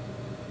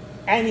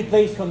 Any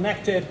place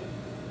connected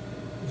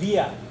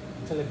via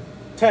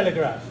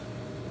telegraph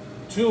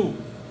to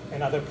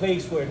another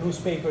place where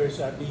newspapers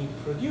are being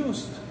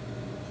produced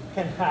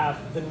can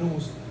have the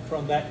news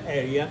from that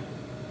area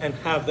and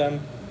have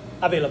them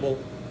available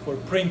for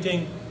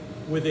printing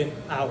within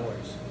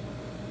hours.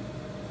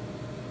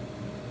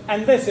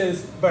 And this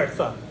is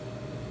Bertha.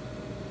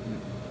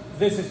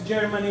 This is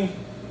Germany.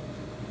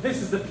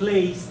 This is the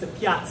place, the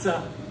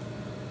piazza,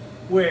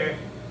 where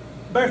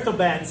Bertha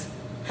Benz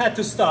had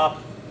to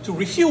stop to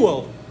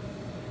refuel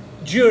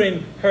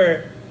during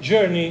her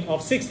journey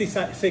of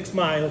 66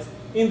 miles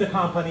in the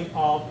company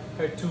of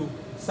her two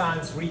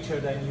sons,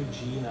 Richard and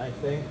Eugene, I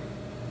think.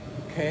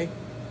 Okay?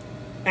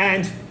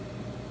 And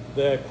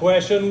the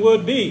question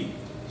would be,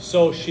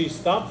 so she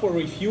stopped for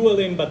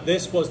refueling, but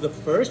this was the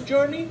first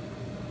journey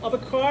of a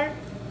car?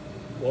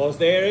 Was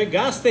there a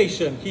gas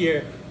station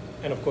here?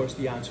 And of course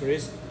the answer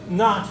is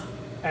not.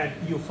 And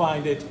you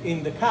find it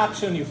in the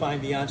caption, you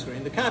find the answer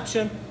in the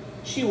caption.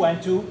 She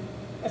went to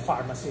a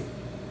pharmacy.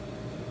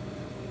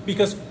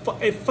 Because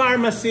a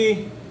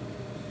pharmacy,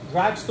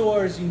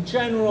 drugstores in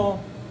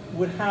general,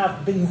 would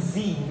have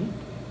benzene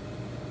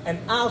and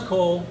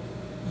alcohol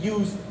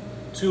used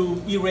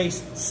to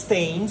erase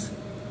stains,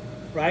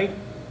 right?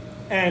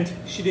 And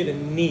she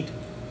didn't need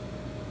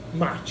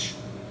much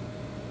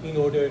in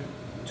order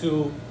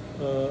to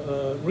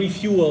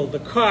refuel the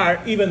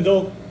car, even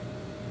though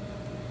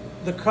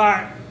the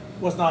car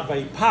was not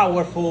very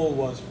powerful,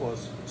 was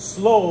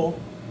slow.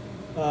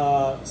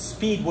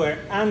 Speed were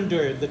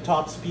under the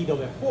top speed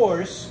of a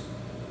horse.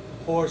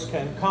 Horse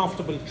can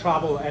comfortably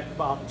travel at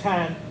about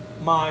 10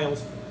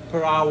 miles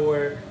per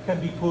hour, can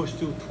be pushed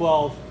to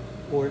 12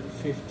 or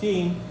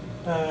 15.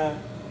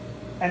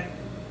 And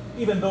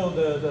even though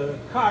the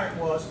car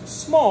was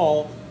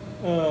small,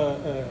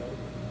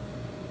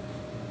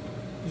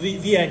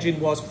 the engine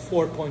was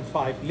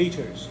 4.5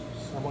 liters.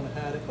 Someone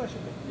had a question?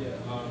 Yeah,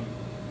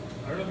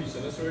 I don't know if you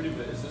said this already,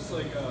 but is this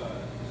like the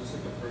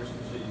first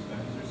Mercedes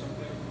Benz or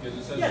something? Because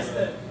it says Yes,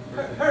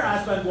 her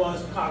husband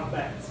was Carl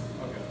Benz,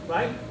 okay.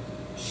 right?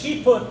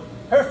 She put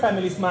her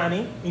family's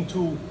money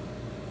into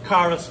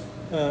Carl's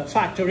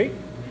factory,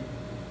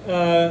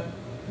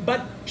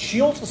 but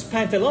she also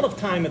spent a lot of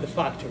time at the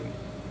factory.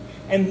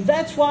 And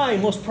that's why,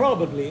 most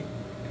probably,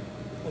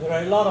 there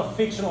are a lot of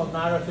fictional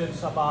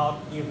narratives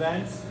about the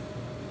events.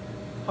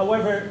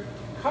 However,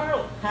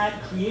 Carl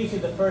had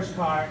created the first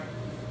car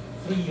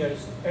 3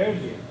 years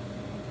earlier,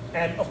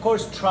 and of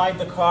course tried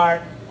the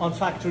car on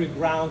factory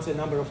grounds a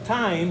number of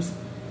times,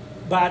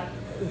 but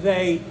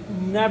they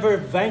never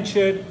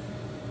ventured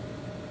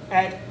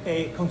at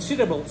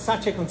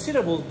such a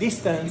considerable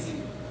distance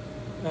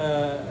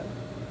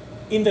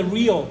in the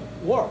real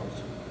world.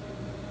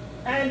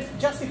 And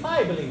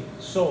justifiably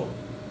so,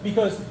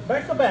 because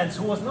Bertha Benz,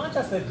 who was not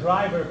just a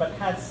driver but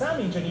had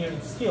some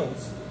engineering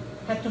skills,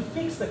 had to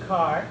fix the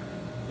car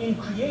in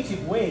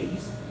creative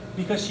ways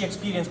because she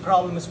experienced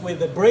problems with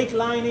the brake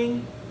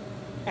lining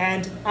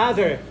and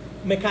other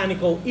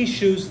mechanical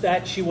issues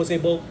that she was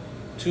able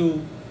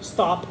to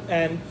stop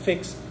and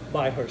fix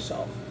by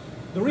herself.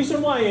 The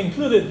reason why I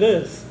included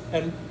this,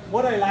 and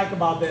what I like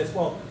about this,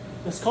 well,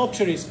 the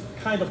sculpture is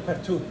kind of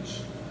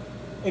cartoonish.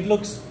 It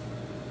looks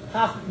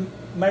half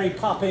Mary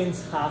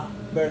Poppins, half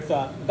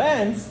Bertha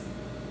Benz.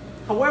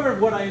 However,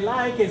 what I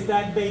like is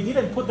that they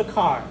didn't put the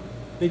car.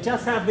 They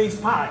just have these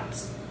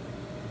pipes,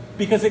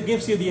 because it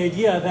gives you the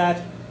idea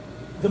that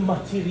the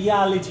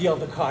materiality of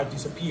the car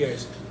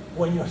disappears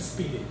when you're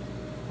speeding,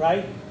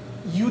 right?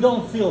 You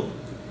don't feel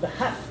the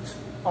heft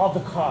of the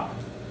car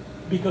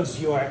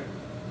because you are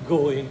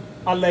going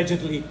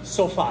allegedly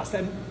so fast.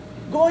 And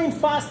going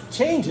fast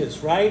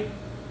changes, right?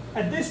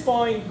 At this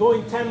point,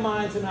 going 10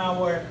 miles an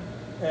hour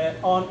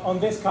on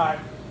this car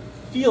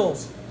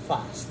feels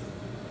fast.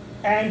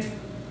 And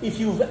if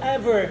you've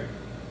ever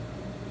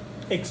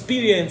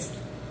experienced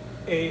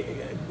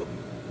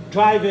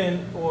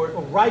driving or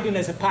riding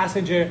as a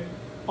passenger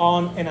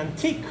on an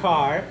antique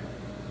car,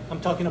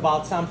 I'm talking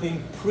about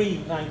something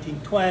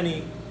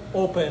pre-1920,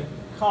 open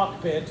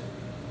cockpit,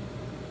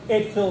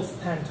 it feels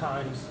 10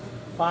 times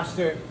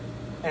faster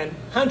and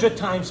 100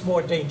 times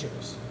more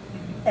dangerous.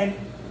 And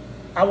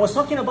I was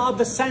talking about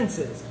the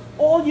senses.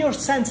 All your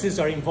senses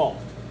are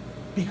involved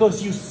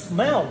because you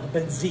smell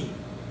benzene.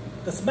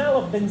 The smell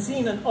of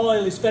benzene and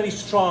oil is very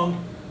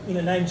strong in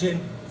an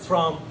engine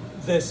from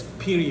this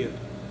period.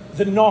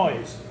 The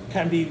noise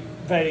can be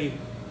very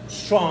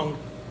strong,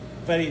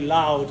 very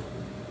loud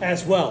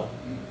as well.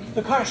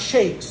 The car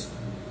shakes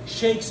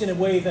in a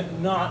way that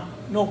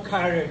no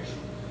carriage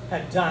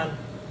had done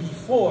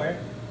before.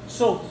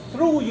 So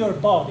through your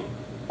body,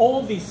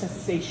 all these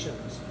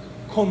sensations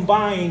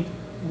combined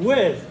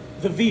with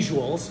the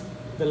visuals,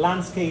 the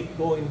landscape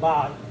going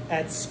by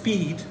at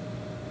speed,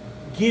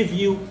 give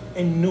you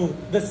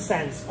the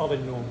sense of a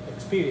new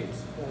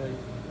experience.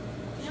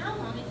 Do you know how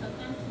long it took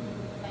them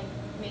to like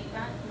make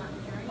that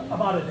journey?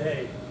 About a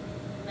day,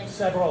 Like,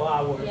 several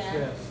hours,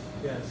 yeah.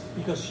 yes.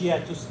 Because she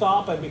had to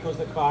stop and because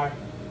the car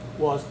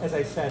was, as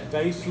I said,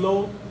 very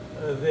slow.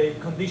 The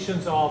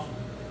conditions of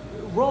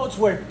roads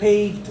were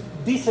paved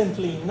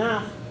decently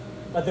enough,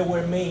 but they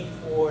were made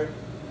for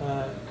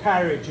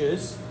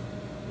carriages.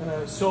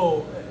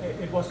 So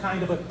it was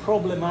kind of a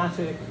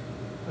problematic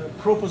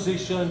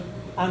proposition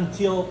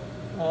until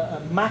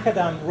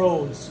macadam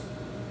roads,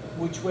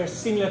 which were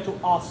similar to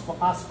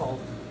asphalt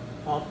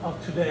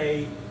of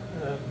today,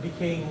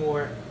 became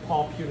more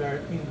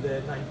popular in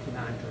the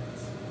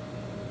 1900s.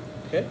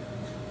 Okay?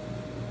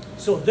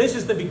 So this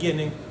is the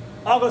beginning.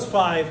 August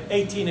 5,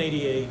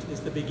 1888 is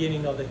the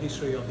beginning of the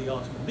history of the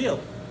automobile.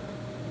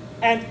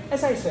 And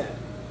as I said,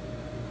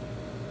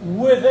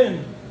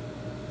 within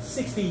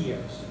 60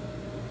 years,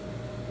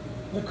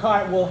 the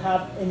car will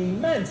have an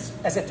immense,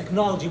 as a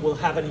technology, will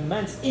have an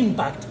immense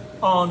impact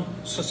on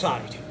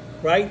society,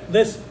 right?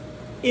 This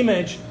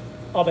image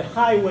of a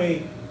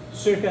highway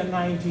circa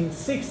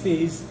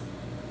 1960s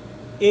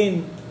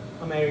in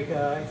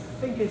America, I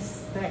think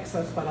it's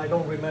Texas, but I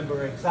don't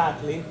remember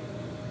exactly,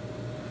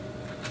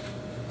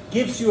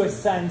 gives you a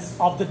sense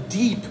of the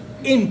deep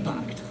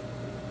impact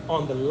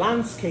on the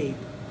landscape,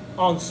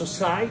 on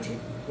society,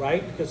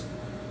 right? Because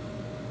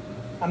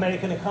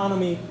American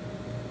economy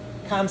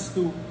comes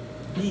to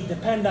be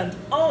dependent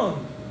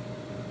on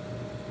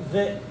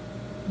the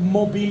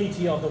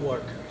mobility of the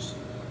workers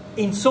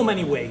in so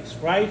many ways,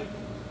 right?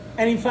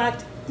 And in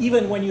fact,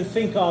 even when you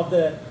think of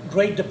the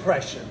Great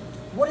Depression,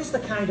 what is the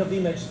kind of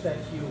image that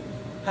you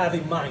have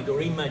in mind,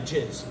 or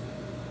images?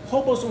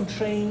 Hobos on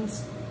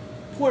trains,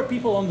 poor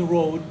people on the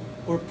road,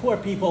 or poor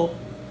people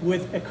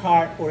with a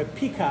car or a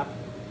pickup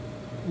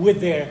with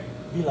their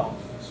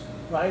belongings,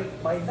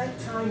 right? By that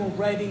time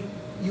already,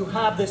 you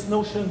have this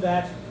notion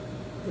that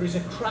there is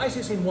a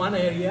crisis in one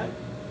area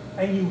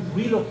and you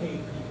relocate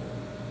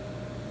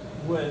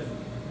people with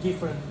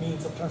different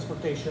means of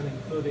transportation,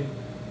 including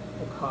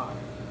a car,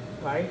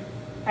 right?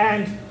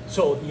 And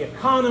so the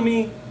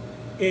economy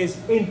is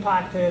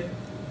impacted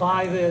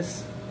by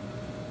this.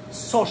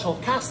 Social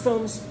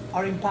customs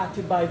are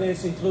impacted by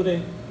this,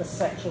 including the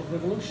sexual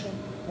revolution,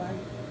 right?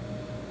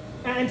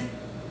 And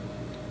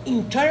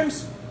in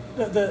terms,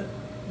 the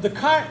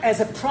car as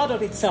a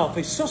product itself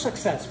is so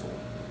successful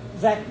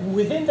that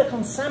within the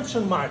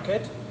consumption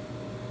market,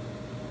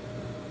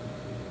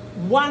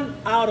 $1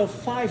 out of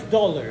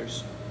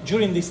 $5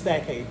 during this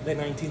decade, the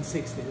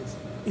 1960s,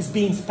 is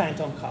being spent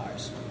on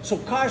cars. So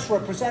cars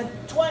represent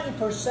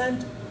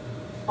 20%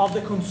 of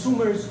the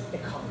consumer's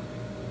economy.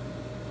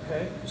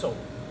 Okay, so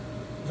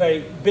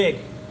very big.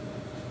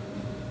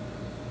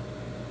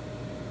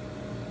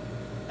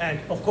 And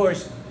of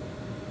course,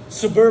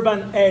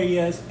 suburban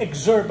areas,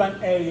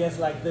 exurban areas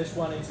like this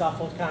one in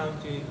Suffolk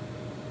County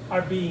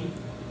are being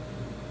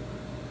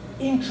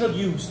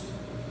introduced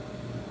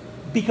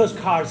because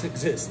cars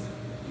exist.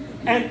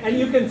 And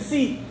you can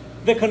see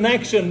the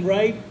connection,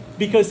 right?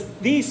 Because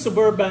these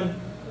suburban,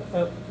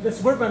 the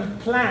suburban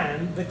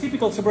plan, the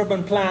typical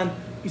suburban plan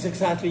is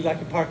exactly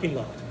like a parking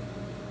lot.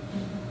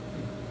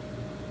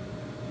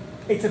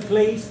 It's a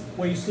place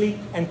where you sleep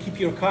and keep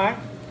your car,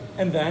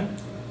 and then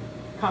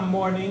come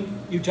morning,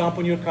 you jump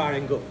on your car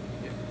and go.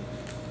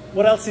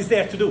 What else is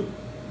there to do?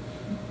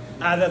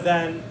 Other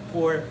than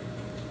for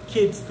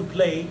kids to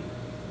play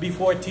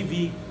before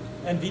TV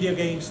and video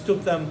games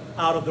took them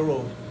out of the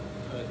road.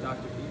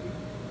 Dr. Phoebe?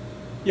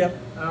 Yep.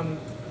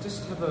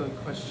 Just have a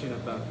question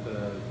about the,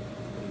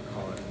 what do you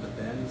call it,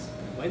 the Benz.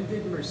 When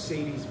did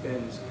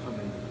Mercedes-Benz come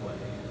into play?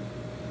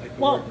 Like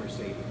the word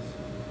Mercedes.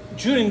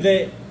 During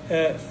the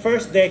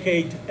first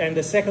decade and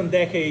the second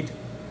decade,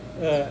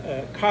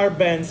 car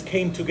bands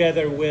came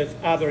together with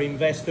other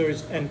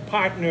investors and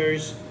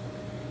partners,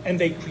 and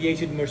they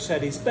created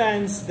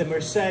Mercedes-Benz. The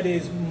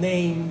Mercedes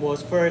name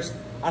was first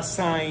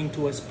assigned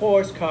to a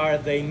sports car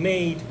they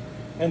made,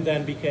 and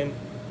then became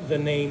the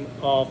name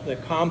of the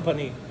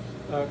company.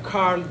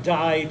 Carl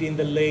died in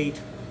the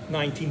late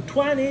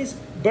 1920s.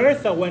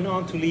 Bertha went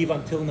on to live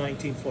until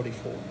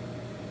 1944.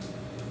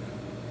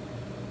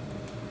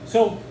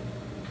 So,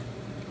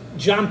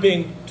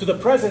 jumping to the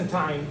present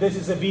time, this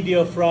is a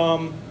video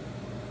from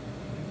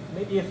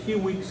maybe a few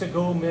weeks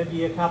ago,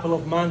 maybe a couple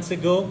of months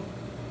ago.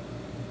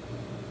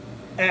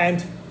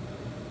 And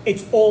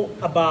it's all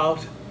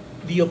about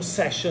the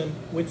obsession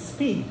with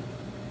speed.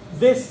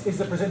 This is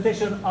the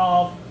presentation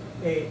of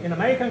an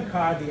American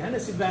car, the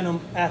Hennessy Venom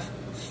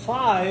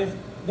F5,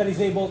 that is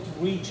able to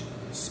reach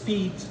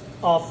speeds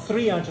of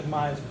 300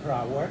 miles per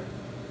hour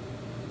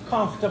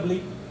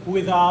comfortably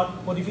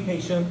without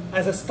modification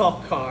as a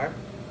stock car,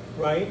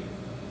 right?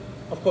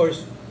 Of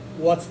course,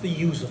 what's the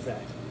use of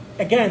that?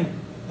 Again,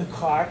 the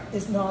car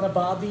is not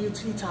about the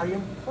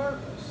utilitarian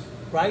purpose,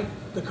 right?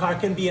 The car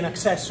can be an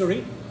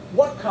accessory.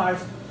 What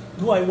cars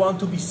do I want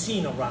to be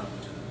seen around,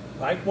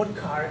 right? What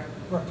car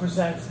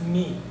represents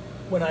me?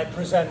 when I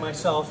present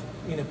myself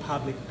in a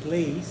public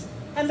place.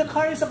 And the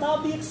car is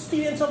about the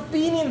experience of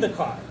being in the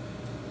car,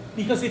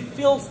 because it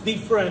feels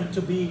different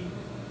to be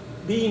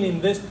being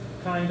in this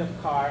kind of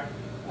car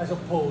as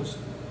opposed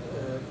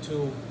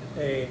to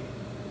a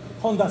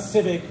Honda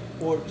Civic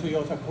or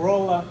Toyota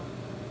Corolla.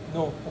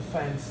 No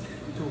offense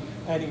to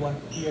anyone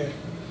here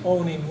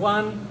owning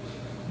one.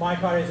 My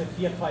car is a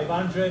Fiat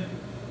 500,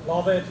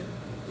 love it.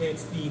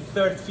 It's the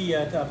third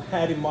Fiat I've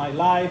had in my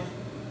life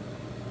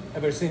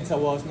ever since I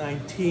was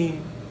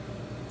 19.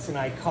 It's an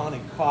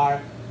iconic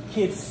car.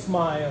 Kids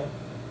smile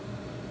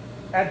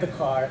at the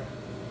car.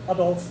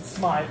 Adults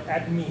smile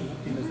at me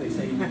because they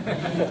say,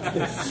 what's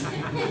this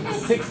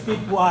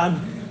 6'1"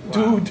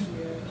 dude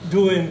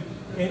doing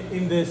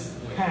in this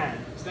can?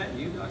 Is that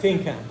you, Doctor?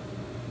 Tin can.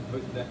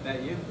 Was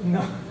that you?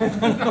 No,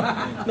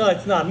 no,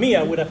 it's not me.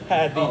 I would have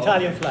had the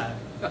Italian flag.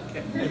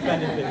 Okay. If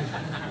anything,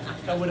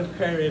 I would have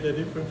carried a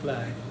different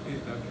flag.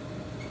 Okay.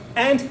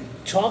 And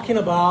talking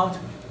about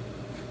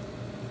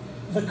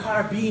the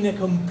car being a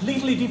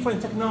completely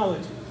different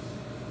technology,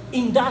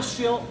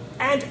 industrial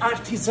and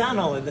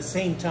artisanal at the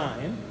same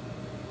time.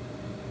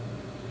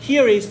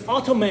 Here is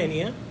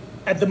Automania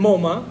at the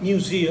MoMA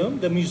Museum,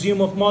 the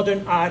Museum of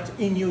Modern Art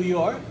in New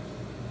York.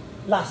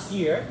 Last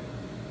year,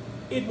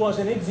 it was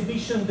an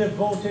exhibition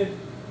devoted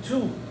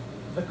to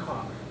the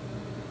car.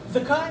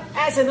 The car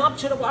as an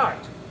object of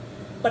art,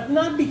 but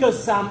not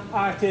because some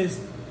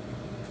artist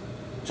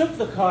took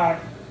the car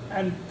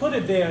and put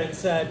it there and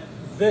said,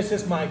 this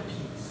is my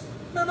piece.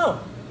 No, no,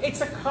 it's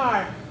a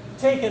car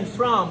taken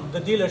from the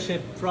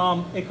dealership,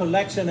 from a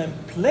collection,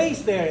 and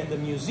placed there in the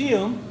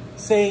museum,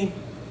 saying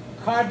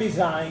car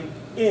design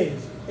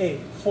is a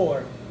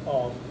form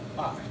of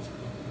art.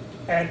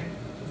 And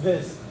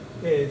this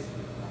is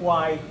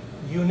quite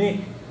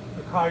unique.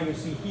 The car you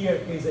see here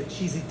is a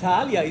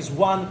Cisitalia, is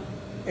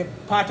a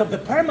part of the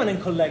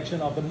permanent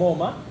collection of the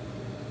MoMA,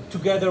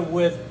 together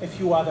with a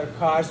few other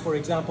cars, for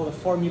example, a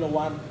Formula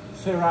One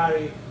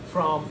Ferrari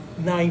from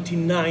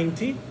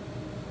 1990.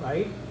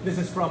 Right? This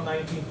is from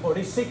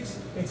 1946.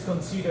 It's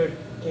considered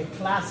a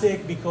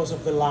classic because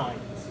of the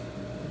lines.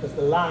 Because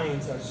the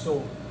lines are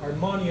so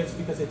harmonious,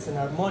 because it's an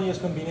harmonious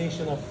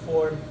combination of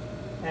form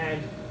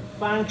and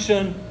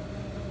function.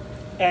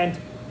 And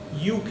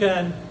you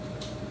can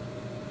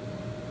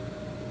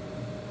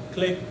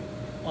click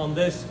on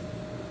this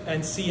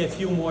and see a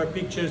few more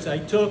pictures I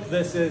took.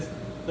 This is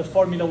the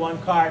Formula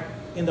One car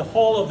in the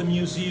hall of the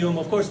museum.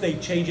 Of course, they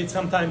change it.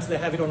 Sometimes they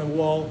have it on a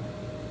wall.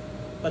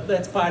 But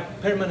that's part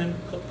of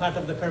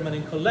the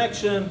permanent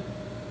collection.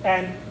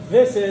 And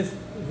this is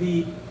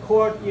the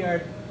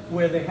courtyard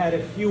where they had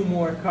a few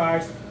more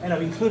cars. And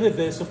I've included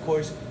this, of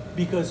course,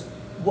 because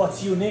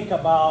what's unique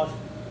about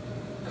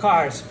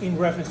cars in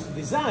reference to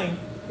design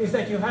is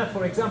that you have,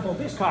 for example,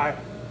 this car,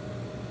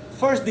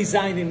 first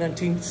designed in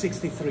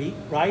 1963,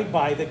 right,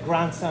 by the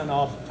grandson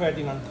of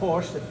Ferdinand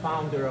Porsche, the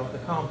founder of the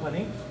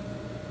company.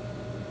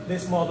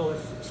 This model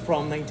is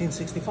from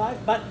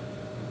 1965, but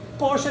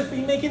Porsche has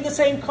been making the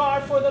same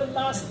car for the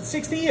last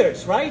 60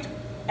 years, right?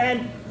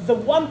 And the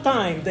one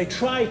time they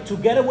tried to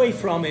get away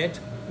from it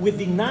with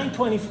the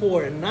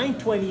 924 and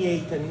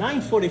 928 and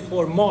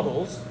 944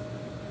 models,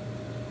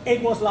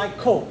 it was like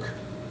Coke.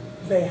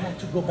 They had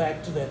to go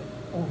back to the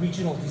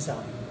original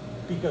design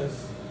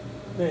because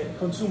the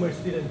consumers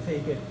didn't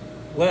take it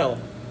well,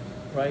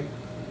 right?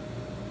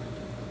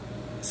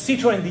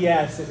 Citroën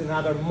DS is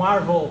another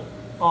marvel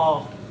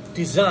of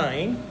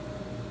design.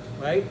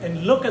 Right?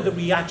 And look at the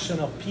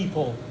reaction of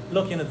people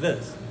looking at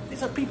this.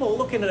 These are people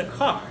looking at a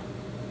car,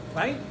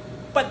 right?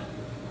 But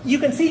you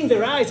can see in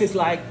their eyes it's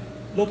like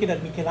looking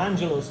at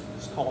Michelangelo's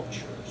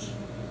sculptures.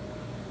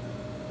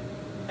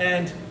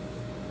 And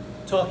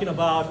talking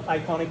about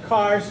iconic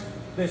cars,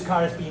 this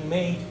car has been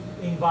made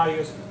in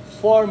various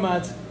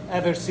formats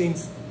ever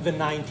since the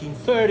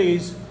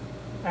 1930s,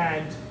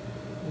 and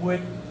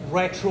with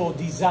retro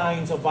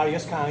designs of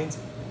various kinds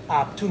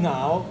up to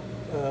now.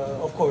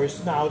 Of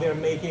course, now they're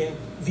making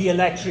the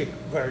electric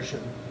version,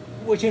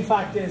 which in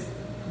fact is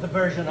the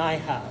version I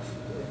have.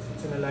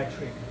 It's an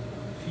electric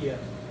Fiat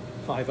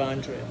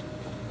 500.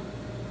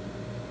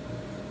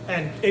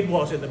 And it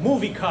was in the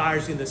movie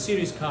cars, in the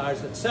series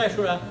cars,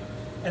 etc.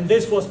 And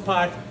this was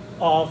part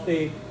of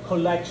the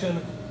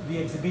collection, the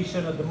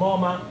exhibition at the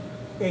MoMA.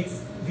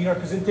 It's the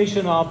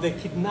representation of the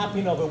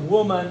kidnapping of a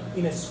woman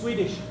in a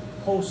Swedish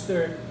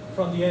poster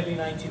from the early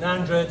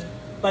 1900s.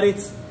 But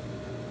it's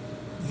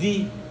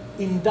the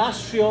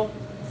industrial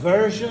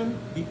version,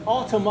 the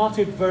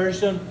automotive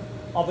version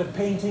of a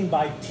painting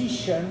by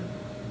Titian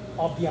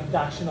of the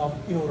abduction of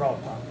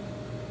Europa,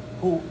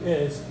 who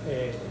is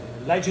a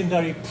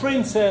legendary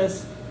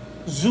princess.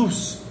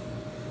 Zeus,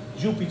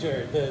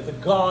 Jupiter, the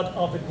god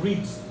of the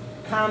Greeks,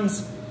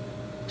 comes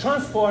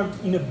transformed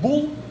in a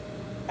bull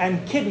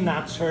and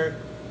kidnaps her,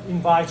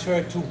 invites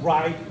her to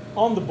ride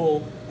on the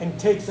bull and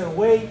takes her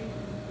away.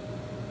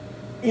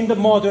 In the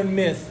modern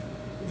myth,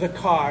 the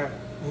car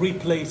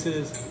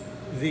replaces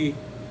the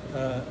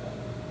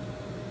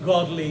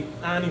godly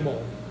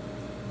animal,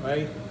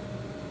 right?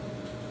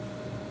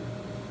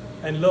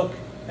 And look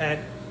at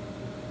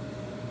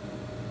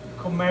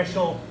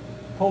commercial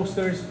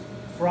posters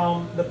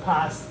from the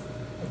past.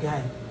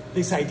 Again,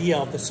 this idea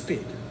of the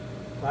speed,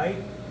 right?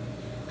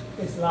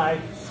 It's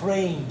like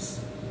frames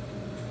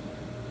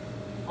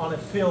on a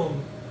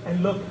film,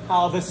 and look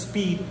how the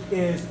speed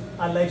is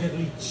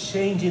allegedly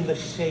changing the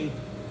shape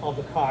of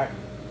the car,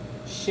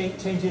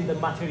 changing the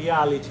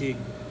materiality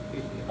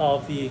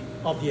of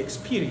the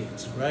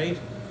experience, right?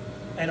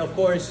 And of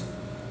course,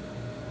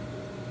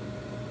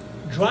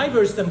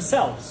 drivers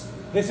themselves,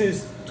 this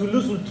is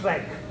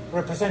Toulouse-Lautrec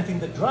representing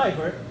the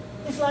driver,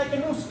 is like a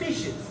new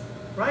species,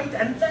 right?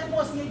 And that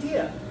was the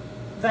idea,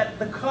 that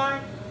the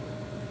car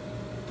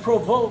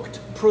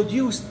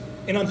produced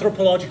an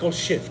anthropological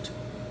shift.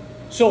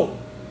 So,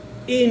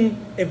 in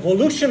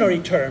evolutionary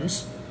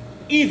terms,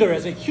 either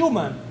as a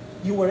human,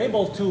 you were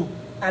able to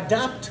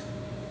adapt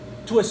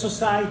to a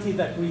society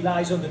that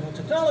relies on the new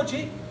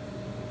technology,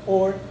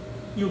 or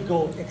you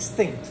go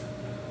extinct.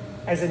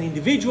 As an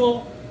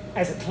individual,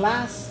 as a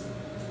class,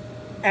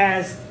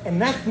 as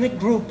an ethnic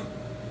group,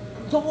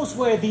 those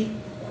were the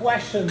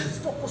questions,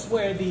 those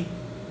were the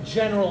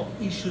general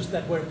issues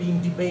that were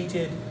being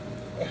debated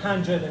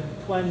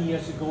 120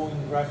 years ago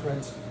in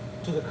reference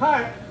to the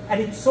car, and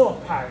it's so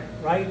apparent,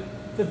 right,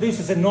 that this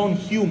is a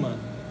non-human.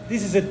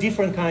 This is a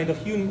different kind of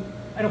human,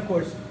 and of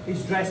course,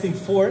 it's dressed in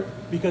fur,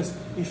 because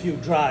if you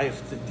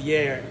drive, the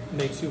air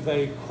makes you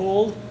very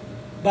cold,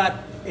 but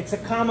it's a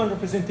common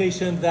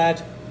representation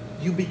that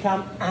you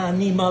become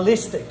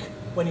animalistic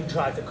when you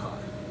drive the car,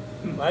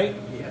 right?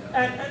 Yeah.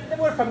 And they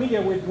were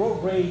familiar with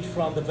road rage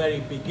from the very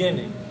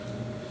beginning.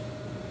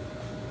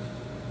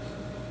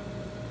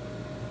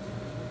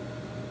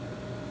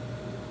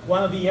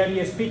 One of the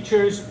earliest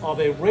pictures of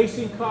a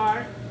racing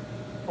car.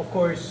 Of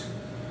course,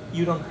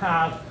 you don't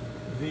have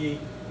the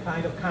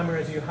kind of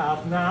cameras you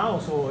have now,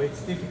 so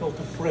it's difficult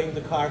to frame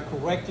the car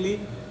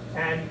correctly.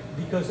 And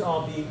because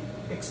of the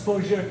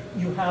exposure,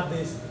 you have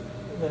this,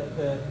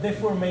 the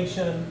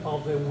deformation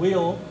of the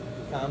wheel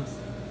becomes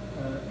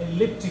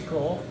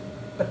elliptical,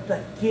 but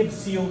that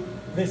gives you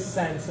this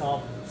sense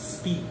of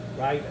speed,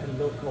 right? And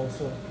look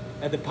also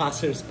at the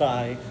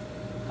passers-by,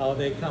 how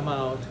they come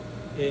out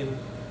in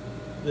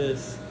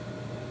this.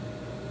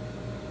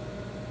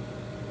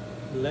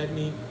 Let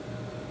me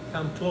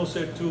come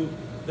closer to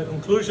the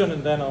conclusion,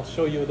 and then I'll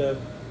show you the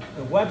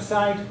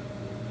website.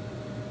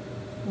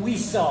 We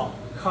saw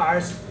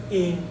cars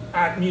in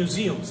art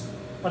museums,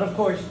 but of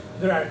course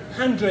there are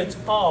hundreds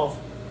of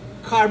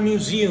car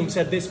museums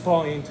at this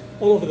point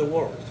all over the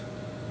world,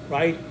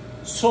 right?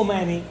 So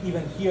many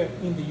even here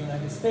in the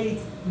United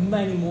States,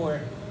 many more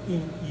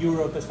in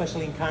Europe,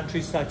 especially in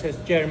countries such as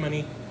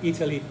Germany,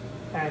 Italy,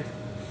 and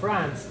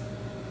France.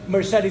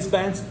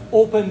 Mercedes-Benz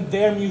opened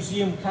their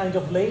museum kind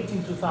of late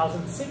in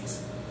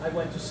 2006. I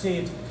went to see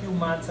it a few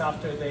months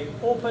after they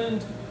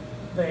opened.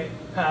 They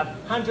have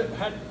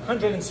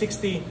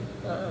 160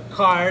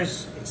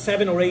 cars,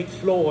 7 or 8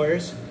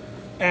 floors.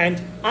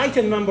 And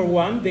item number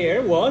 1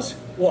 there was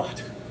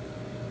what?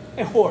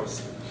 A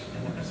horse.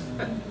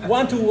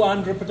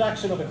 1-to-1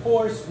 reproduction of a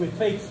horse with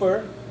fake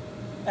fur.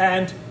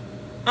 And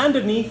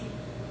underneath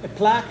a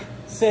plaque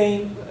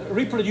saying,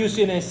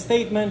 reproducing a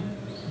statement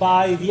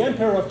by the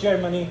Emperor of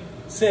Germany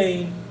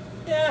saying,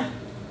 yeah,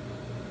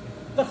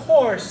 the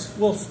horse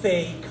will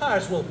stay,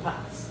 cars will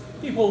pass.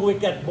 People will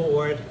get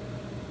bored.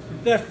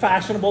 They're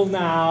fashionable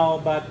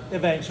now, but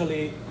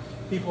eventually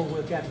people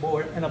will get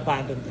bored and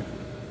abandon them.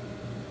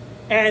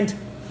 And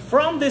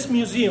from this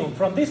museum,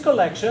 from this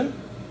collection,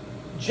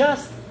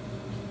 just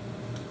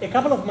a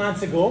couple of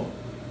months ago,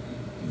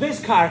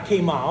 this car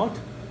came out.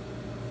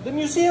 The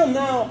museum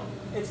now,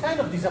 it's kind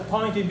of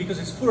disappointing because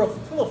it's full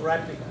of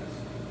replicas.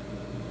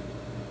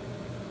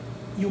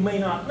 You may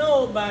not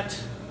know,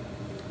 but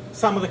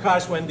some of the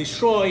cars were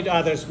destroyed,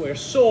 others were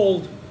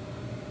sold.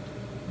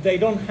 They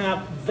don't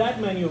have that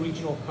many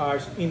original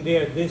cars in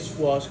there. This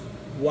was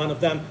one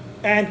of them.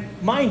 And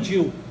mind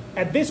you,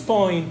 at this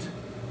point,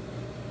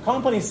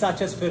 companies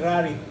such as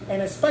Ferrari,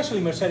 and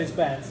especially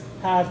Mercedes-Benz,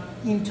 have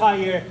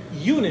entire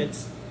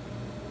units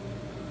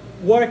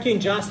working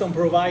just on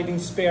providing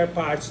spare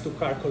parts to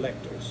car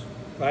collectors,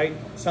 right?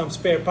 Some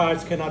spare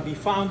parts cannot be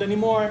found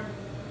anymore,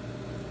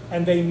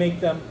 and they make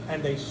them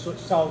and they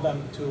sell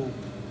them to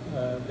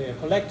their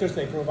collectors.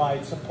 They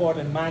provide support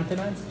and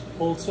maintenance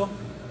also.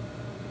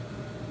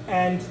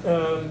 And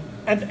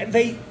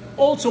they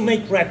also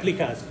make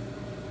replicas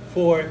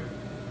for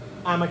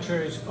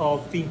amateurs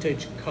of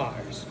vintage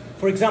cars.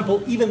 For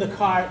example, even the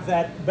car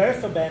that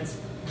Bertha Benz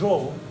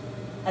drove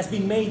has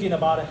been made in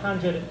about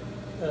 100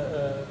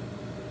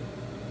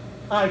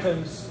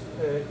 items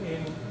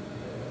in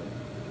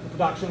the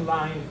production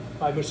line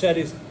by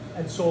Mercedes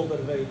and sold at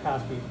a very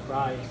hefty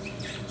price.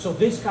 So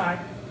this car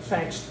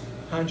fetched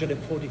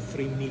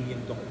 $143 million,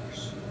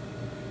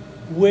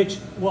 which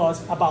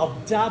was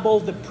about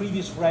double the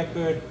previous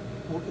record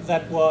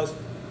that was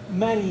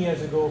many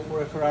years ago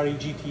for a Ferrari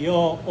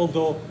GTO,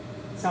 although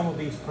some of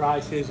these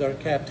prices are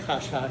kept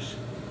hush-hush.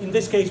 In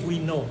this case, we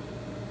know,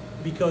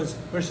 because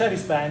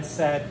Mercedes-Benz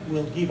said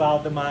we'll give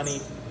out the money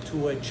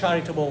to a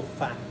charitable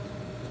fund.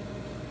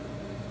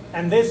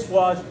 And this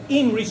was,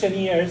 in recent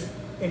years,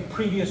 a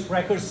previous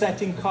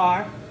record-setting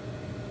car.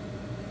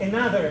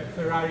 Another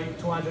Ferrari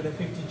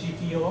 250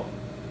 GTO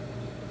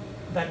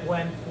that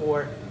went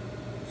for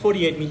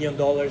 $48 million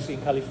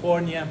in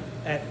California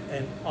at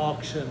an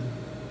auction.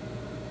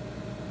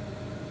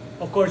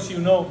 Of course, you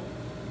know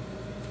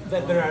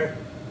that there are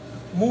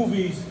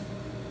movies,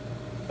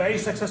 very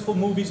successful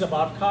movies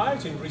about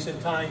cars in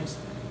recent times.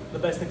 The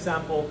best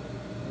example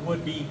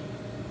would be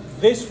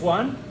this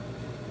one.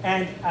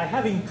 And I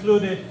have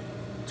included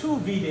two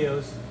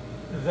videos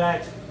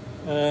that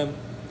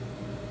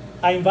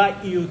I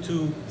invite you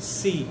to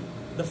see.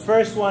 The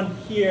first one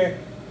here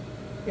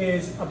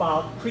is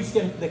about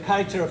the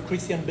character of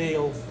Christian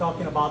Bale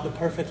talking about the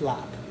perfect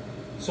lap.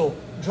 So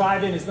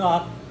driving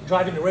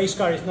a race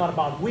car is not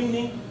about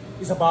winning,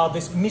 it's about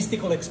this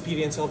mystical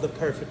experience of the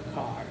perfect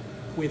car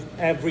with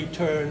every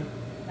turn,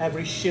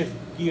 every shift,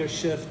 gear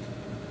shift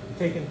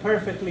taken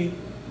perfectly.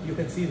 You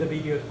can see the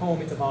video at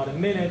home, it's about a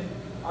minute.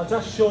 I'll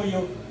just show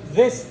you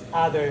this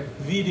other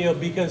video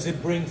because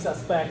it brings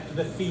us back to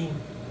the theme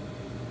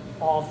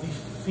of the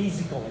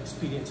physical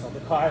experience of the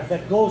car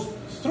that goes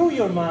through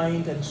your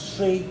mind and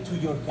straight to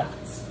your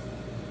guts.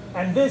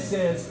 And this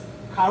is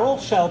Carroll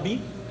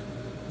Shelby,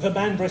 the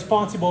man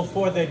responsible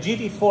for the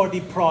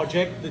GT40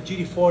 project. The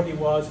GT40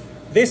 was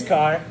this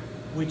car,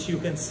 which you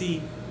can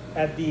see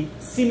at the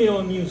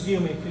Simeon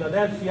Museum in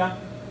Philadelphia,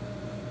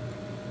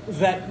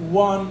 that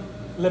won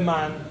Le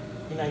Mans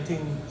in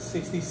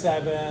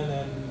 1967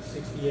 and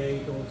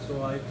 68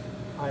 also,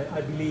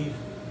 I believe,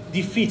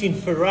 defeating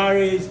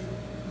Ferraris.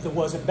 There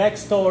was a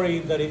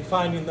backstory that you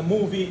find in the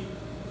movie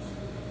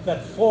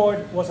that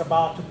Ford was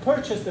about to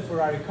purchase the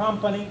Ferrari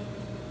company.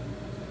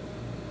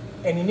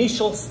 An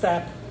initial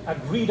step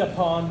agreed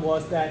upon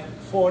was that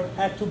Ford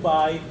had to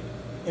buy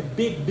a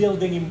big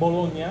building in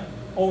Bologna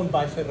owned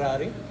by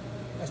Ferrari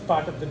as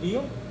part of the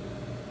deal.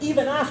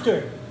 Even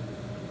after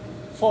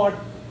Ford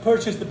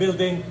purchased the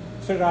building,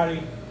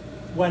 Ferrari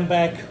went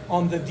back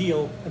on the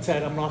deal and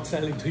said, I'm not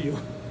selling to you.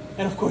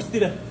 And of course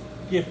didn't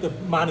give the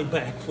money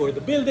back for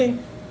the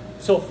building.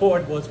 So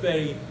Ford was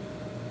very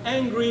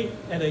angry,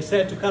 and they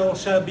said to Carroll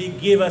Shelby,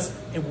 give us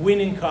a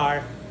winning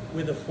car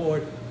with the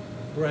Ford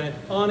brand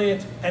on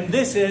it. And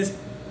this is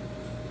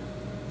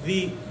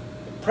the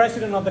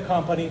president of the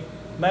company,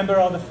 member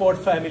of the Ford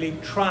family,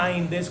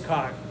 trying this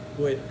car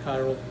with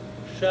Carroll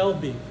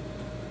Shelby.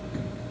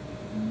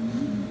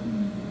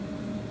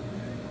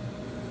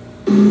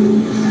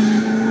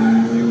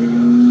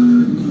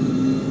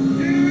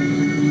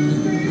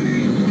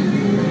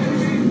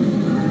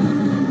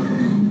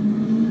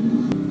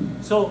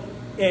 So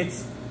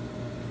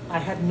I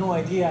had no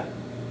idea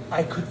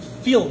I could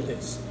feel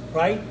this,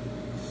 right?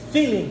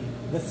 Feeling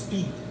the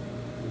speed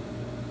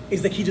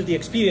is the key to the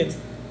experience.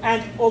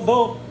 And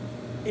although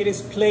it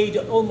is played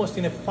almost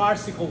in a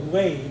farcical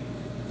way,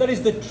 that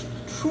is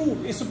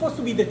it's supposed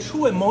to be the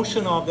true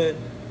emotion of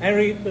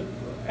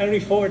Henry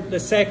Ford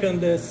II,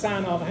 the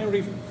son of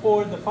Henry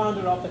Ford, the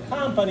founder of the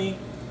company,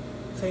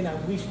 saying, I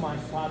wish my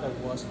father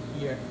was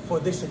here for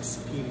this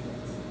experience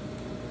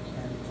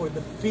and for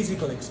the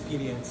physical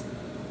experience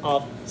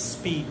of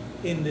speed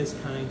in this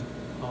kind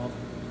of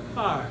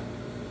car.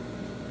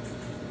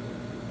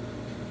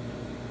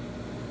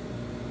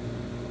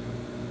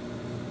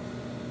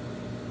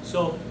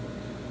 So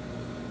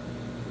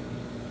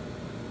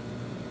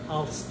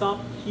I'll stop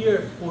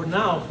here for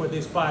now for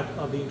this part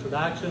of the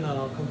introduction, and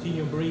I'll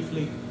continue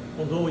briefly,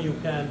 although you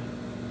can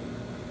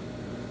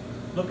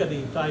look at the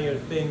entire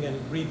thing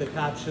and read the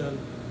caption.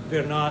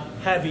 They're not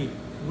heavy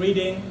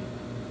reading,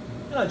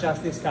 and I'll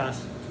just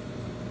discuss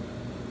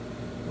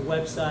the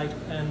website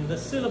and the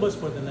syllabus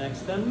for the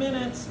next 10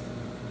 minutes.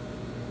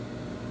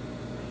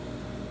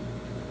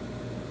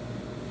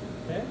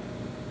 Okay.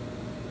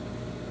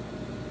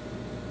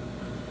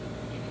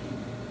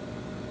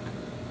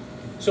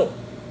 So,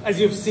 as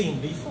you've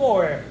seen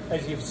before,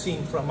 as you've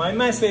seen from my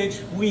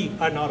message, we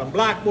are not on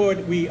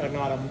Blackboard, we are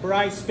not on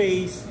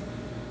Brightspace,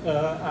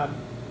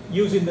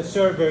 using the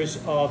servers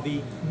of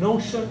the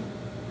Notion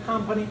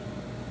company,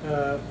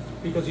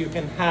 because you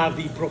can have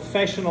the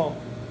professional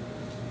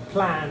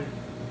plan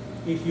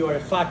if you are a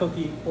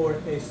faculty or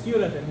a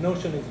student, and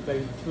Notion is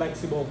very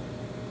flexible,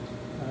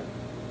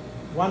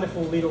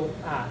 wonderful little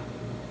app.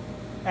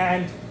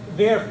 And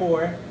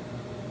therefore,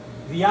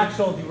 the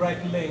actual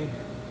direct link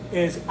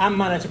is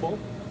unmanageable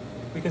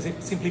because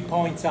it simply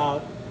points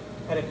out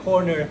at a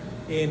corner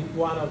in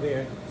one of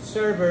their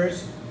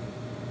servers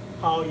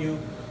how you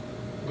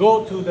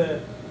go to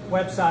the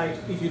website.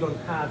 If you don't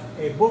have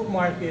a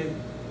bookmark,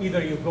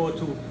 either you go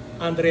to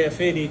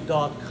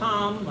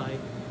andreafedi.com, my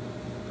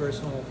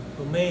personal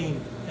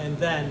domain, and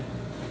then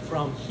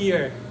from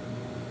here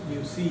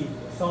you see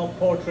a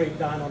self-portrait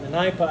done on an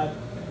iPad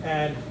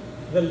and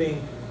the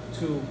link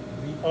to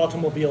the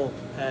Automobile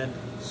and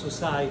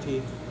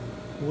Society,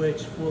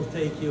 which will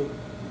take you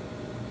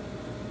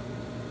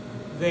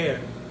there.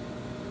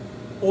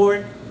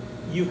 Or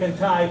you can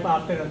type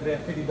after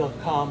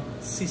andreafedi.com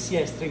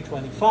CCS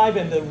 325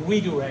 and the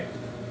redirect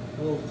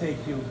will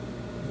take you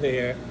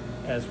there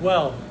as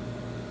well.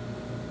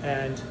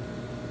 and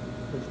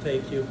will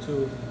take you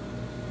to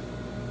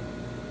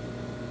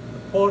the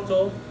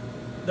portal.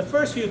 The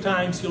first few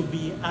times you'll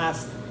be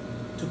asked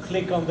to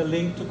click on the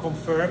link to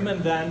confirm,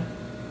 and then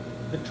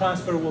the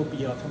transfer will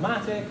be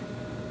automatic.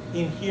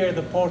 In here,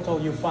 the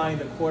portal, you find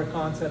the core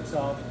concepts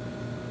of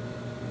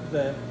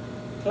the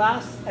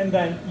class, and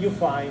then you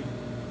find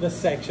the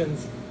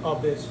sections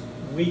of this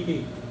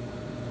wiki.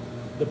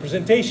 The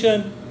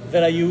presentation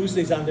that I used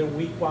is under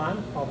week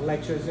 1 of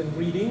lectures and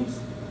readings.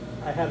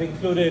 I have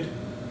included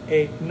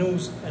a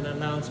news and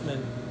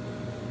announcement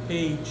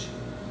page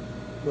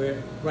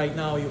where right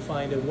now you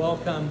find a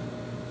welcome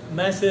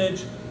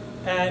message,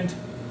 and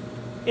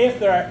if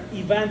there are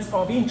events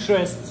of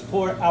interest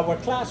for our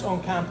class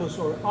on campus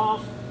or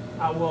off,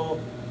 I will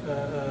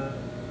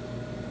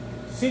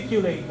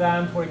circulate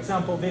them. For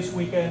example, this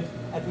weekend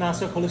at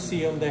Nassau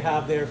Coliseum, they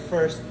have their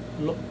first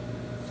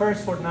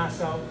for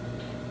Nassau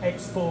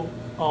Expo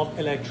of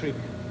electric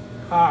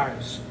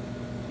cars.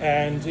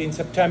 And in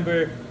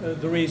September,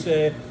 there is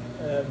a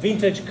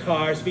vintage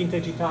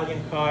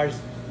Italian cars,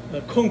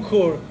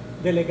 concours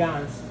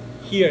d'elegance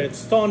here at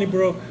Stony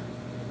Brook.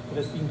 It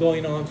has been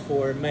going on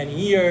for many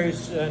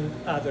years, and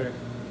other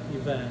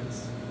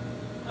events.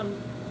 I'm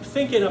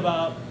thinking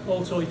about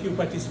also, if you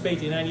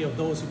participate in any of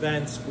those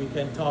events, we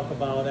can talk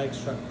about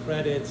extra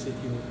credits if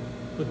you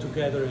put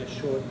together a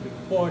short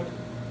report.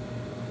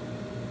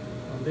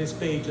 On this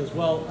page as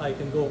well, I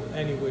can go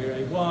anywhere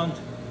I want.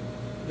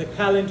 The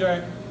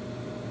calendar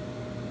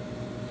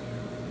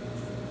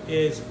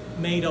is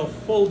made of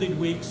folded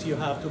weeks. You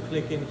have to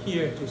click in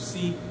here to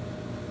see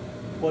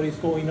what is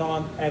going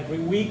on every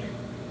week.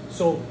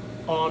 So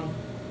on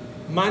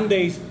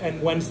Mondays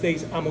and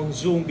Wednesdays, I'm on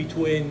Zoom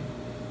between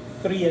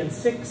 3 and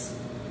 6,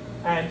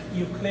 and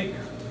you click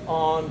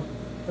on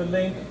the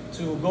link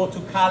to go to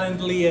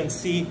Calendly and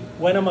see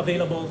when I'm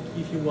available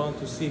if you want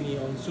to see me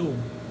on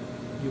Zoom.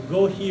 You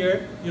go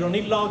here, you don't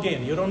need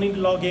login. You don't need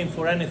login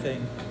for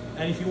anything.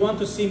 And if you want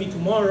to see me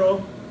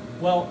tomorrow,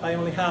 well, I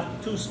only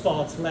have 2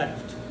 spots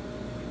left.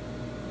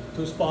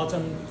 2 spots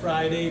on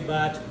Friday,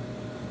 but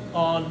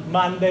on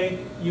Monday,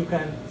 you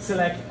can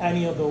select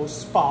any of those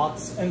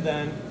spots, and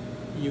then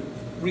you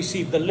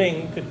receive the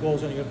link. It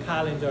goes on your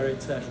calendar,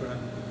 etc.,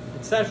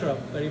 etc.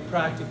 Very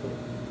practical.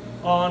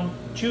 On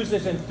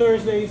Tuesdays and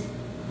Thursdays,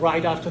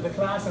 right after the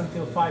class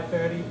until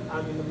 5:30,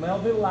 I'm in the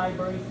Melville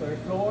Library, 3rd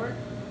floor.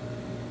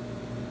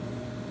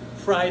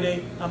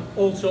 Friday, I'm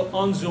also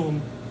on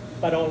Zoom,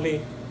 but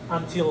only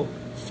until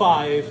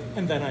 5,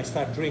 and then I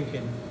start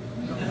drinking.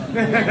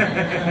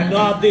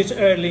 Not this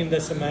early in the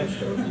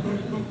semester.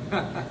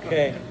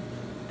 Okay.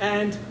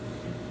 And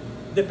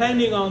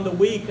depending on the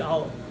week,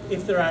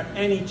 if there are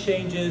any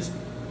changes,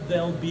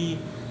 they'll be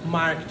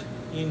marked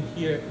in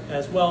here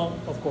as well.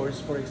 Of course,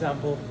 for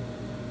example,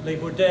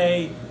 Labor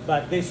Day,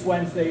 but this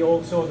Wednesday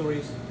also there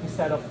is,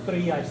 instead of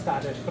 3, I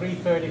start at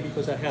 3:30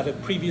 because I have a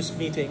previous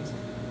meetings.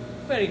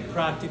 Very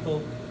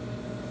practical,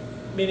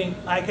 meaning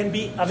I can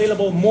be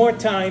available more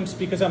times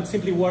because I'm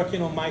simply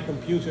working on my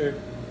computer.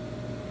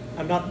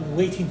 I'm not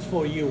waiting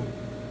for you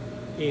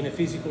in a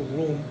physical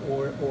room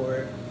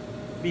or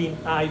being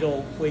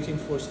idle, waiting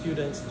for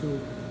students to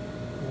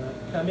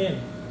come in.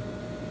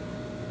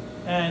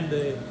 And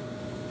the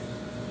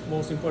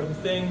most important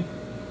thing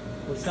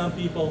for some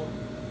people,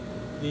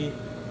 the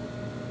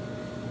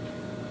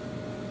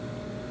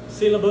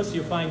syllabus.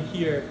 You find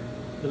here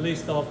the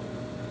list of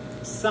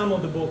some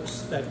of the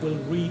books that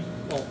we'll read.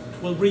 Well,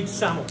 we'll read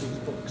some of these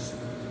books,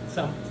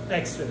 some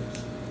extras.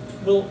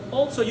 We'll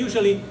also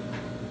usually,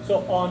 so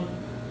on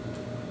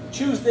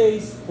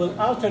Tuesdays, we'll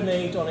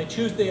alternate. On a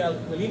Tuesday,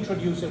 we'll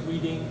introduce a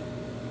reading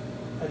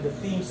and the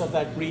themes of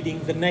that reading.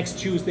 The next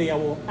Tuesday, I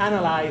will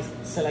analyze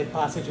select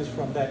passages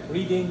from that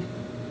reading.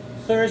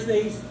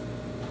 Thursdays,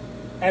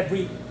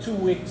 every 2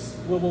 weeks,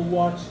 we will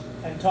watch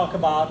and talk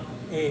about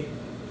a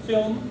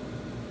film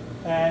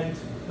and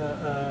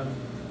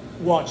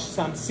watch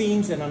some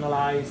scenes and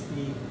analyze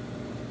the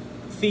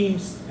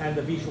themes and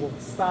the visual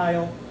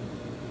style.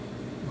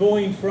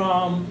 Going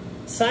from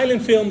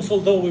silent films,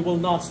 although we will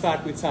not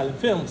start with silent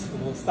films,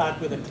 we will start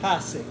with a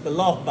classic, The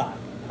Love Bag.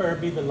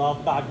 Herbie, The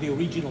Love Bag, the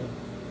original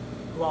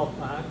Love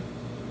Bag.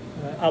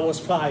 I was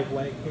 5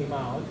 when it came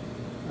out.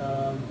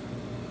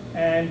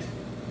 And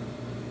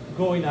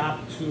going up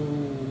to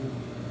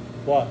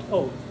what?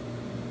 Oh,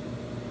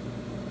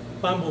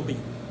 Bumblebee,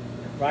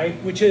 right?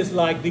 Which is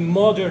like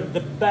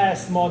the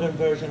best modern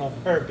version of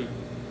Herbie.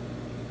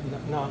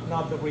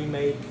 Not the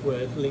remake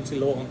with Lindsay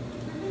Lohan,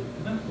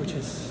 which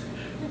is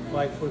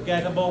quite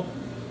forgettable.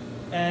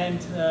 And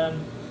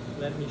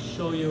let me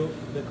show you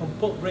the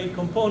grade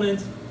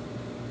components.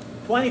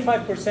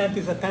 25%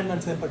 is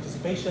attendance and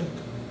participation,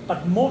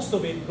 but most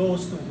of it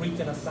goes to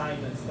written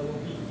assignments. There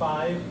will be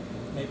 5,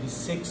 maybe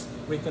 6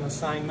 written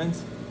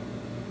assignments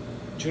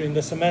during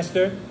the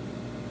semester,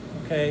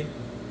 okay?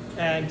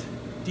 And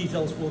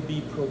details will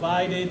be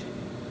provided.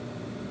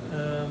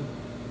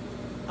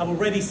 I've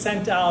already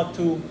sent out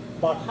to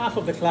about half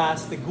of the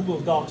class the Google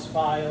Docs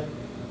file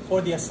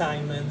for the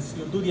assignments.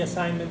 You'll do the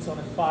assignments on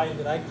a file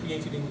that I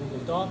created in Google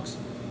Docs.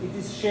 It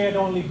is shared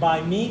only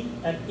by me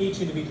and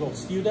each individual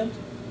student,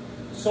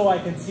 so I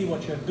can see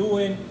what you're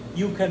doing.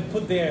 You can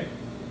put their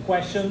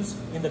questions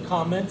in the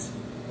comments,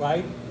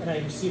 right? And I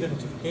receive a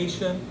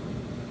notification,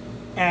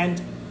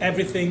 and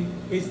everything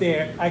is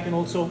there. I can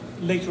also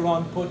later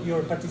on put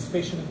your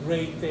participation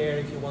grade there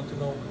if you want to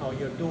know how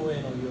you're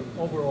doing or your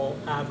overall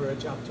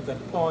average up to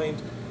that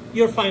point.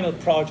 Your final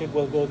project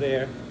will go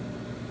there.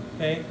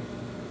 Okay?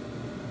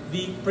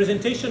 The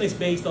presentation is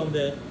based on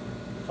the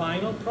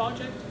final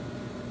project.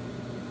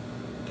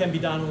 Can be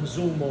done on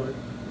Zoom or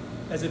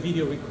as a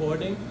video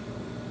recording.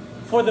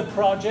 For the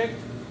project,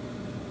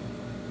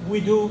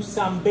 we do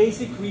some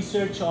basic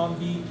research on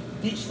the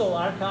digital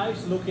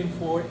archives, looking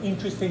for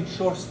interesting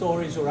short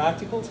stories or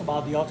articles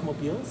about the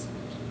automobiles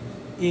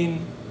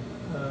in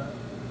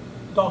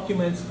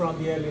documents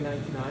from the early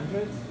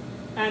 1900s.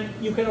 And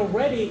you can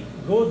already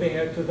go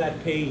there to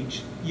that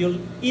page.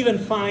 You'll even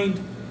find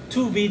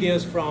 2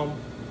 videos from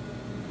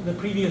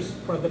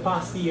the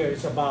past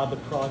years about the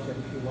project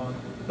if you want.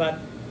 But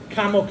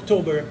come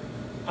October,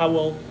 I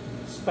will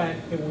spend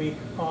a week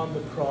on the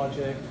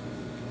project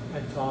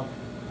and talk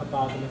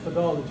about the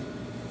methodology.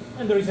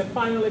 And there is a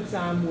final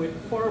exam with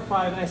 4 or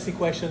 5 essay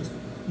questions,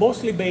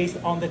 mostly based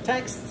on the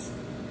texts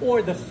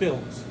or the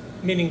films,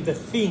 meaning the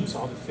themes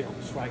of the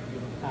films, right? You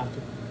don't have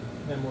to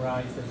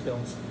memorize the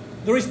films.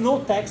 There is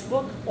no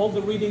textbook. All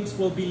the readings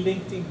will be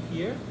linked in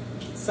here.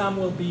 Some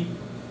will be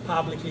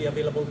publicly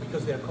available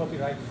because they're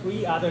copyright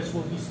free. Others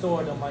will be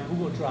stored on my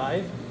Google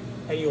Drive,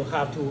 and you'll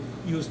have to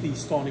use the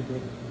Stony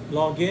Brook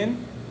login.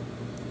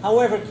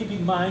 However, keep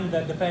in mind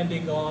that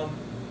depending on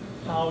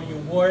how you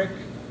work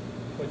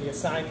for the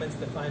assignments,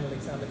 the final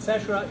exam,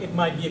 etc., it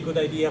might be a good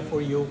idea for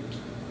you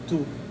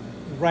to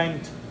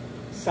rent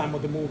some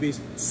of the movies.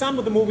 Some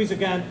of the movies,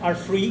 again, are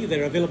free.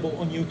 They're available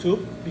on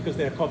YouTube because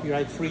they're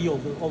copyright free,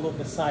 all of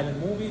the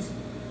silent movies.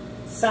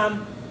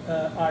 Some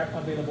are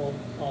available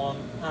on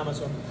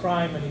Amazon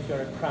Prime, and if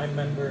you're a Prime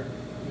member,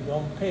 you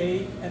don't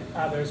pay, and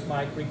others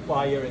might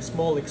require a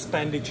small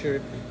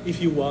expenditure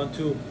if you want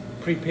to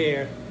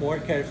prepare more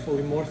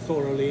carefully, more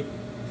thoroughly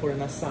for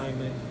an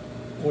assignment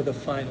or the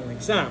final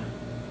exam.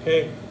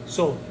 Okay,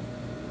 so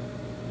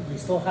we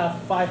still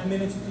have 5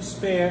 minutes to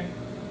spare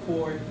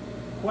for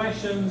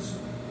questions,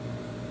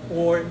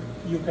 or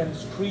you can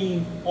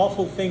scream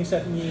awful things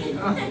at me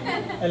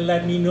and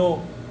let me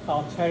know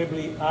how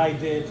terribly I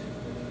did.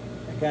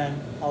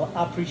 Again, I'll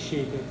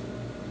appreciate it.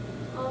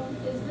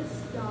 Is this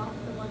doc,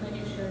 the one that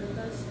you shared with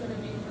us, going to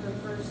be for the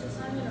first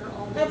assignment or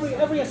all?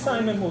 Every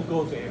assignment will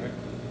go there.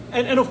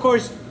 And of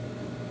course,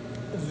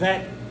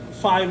 that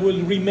file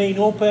will remain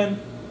open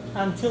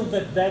until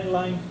the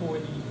deadline for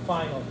the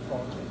final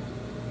project.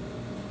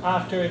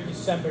 After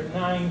December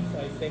 9th,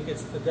 I think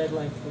it's the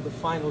deadline for the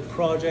final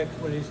project.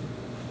 What is it?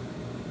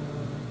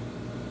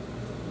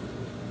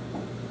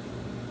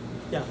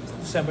 Yeah,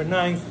 December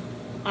 9th.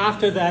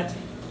 After that,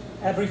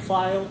 every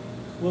file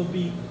will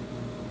be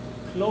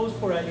closed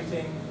for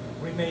editing,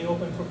 remain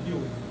open for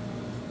viewing,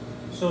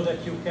 so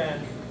that you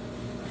can,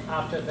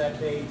 after that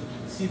date,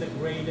 see the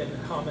grade and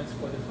the comments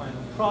for the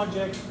final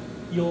project.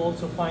 You'll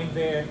also find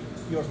there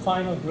your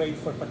final grade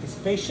for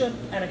participation,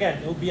 and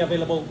again, it will be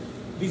available,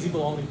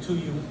 visible only to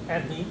you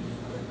and me.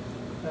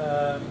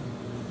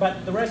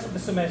 But the rest of the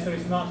semester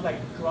is not like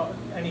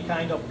any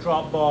kind of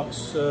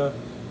Dropbox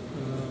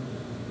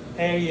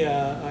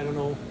area. I don't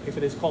know if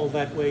it is called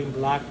that way in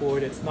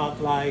Blackboard. It's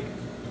not like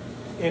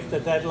if the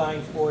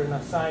deadline for an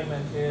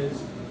assignment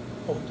is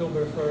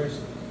October 1st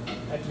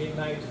at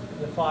midnight,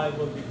 the file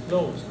will be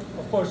closed.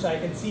 Of course, I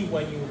can see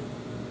when you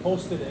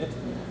posted it,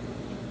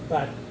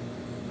 but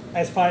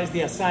as far as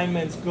the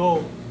assignments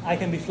go, I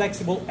can be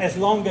flexible as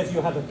long as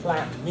you have a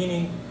plan.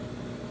 Meaning,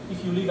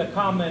 if you leave a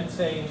comment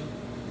saying,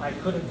 I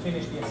couldn't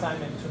finish the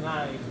assignment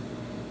tonight,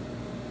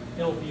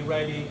 it'll be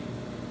ready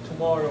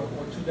tomorrow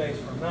or 2 days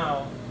from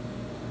now,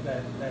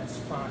 that's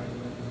fine,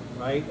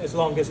 right? As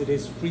long as it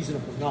is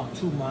reasonable, not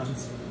 2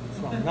 months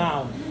from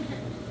now.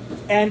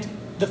 And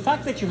the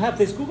fact that you have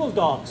this Google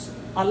Docs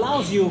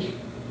allows you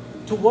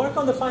to work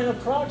on the final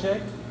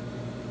project.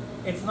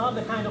 It's not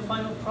the kind of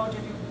final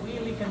project you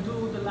really can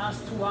do the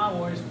last 2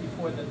 hours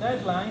before the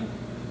deadline.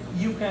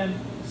 You can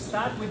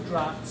start with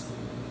drafts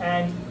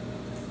and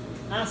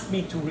ask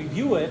me to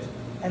review it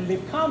and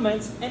leave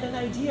comments and an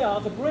idea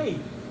of a grade.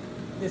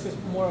 This is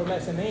more or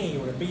less an A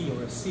or a B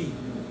or a C.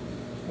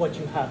 What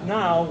you have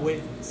now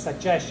with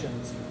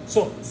suggestions.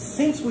 So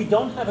since we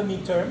don't have a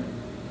midterm,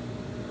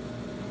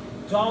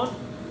 don't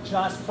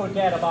just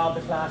forget about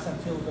the class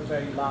until the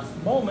very last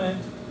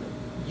moment.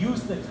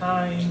 Use the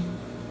time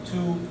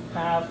to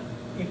have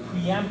a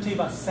preemptive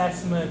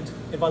assessment,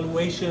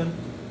 evaluation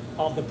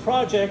of the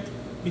project,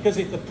 because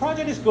if the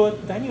project is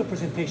good, then your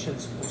presentation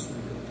is supposed to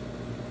be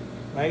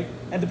good, right?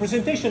 And the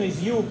presentation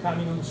is you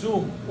coming on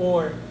Zoom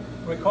or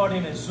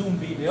recording a Zoom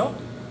video,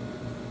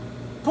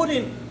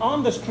 putting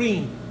on the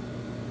screen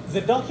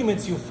the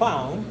documents you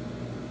found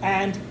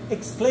and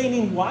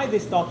explaining why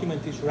this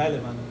document is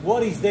relevant.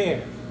 What is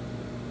there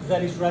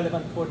that is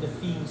relevant for the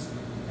themes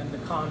and the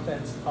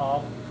contents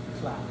of the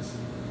class?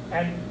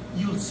 And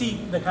you'll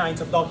see the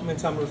kinds of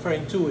documents I'm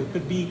referring to. It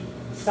could be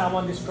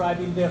someone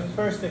describing their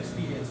first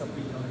experience of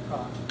being on a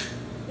car.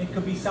 It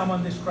could be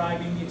someone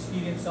describing the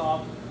experience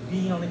of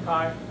being on a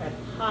car at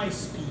high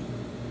speed.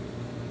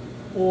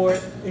 Or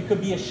it could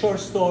be a short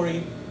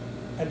story,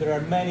 and there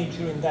are many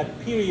during that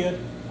period,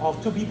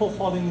 of two people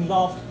falling in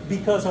love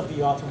because of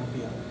the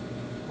automobile,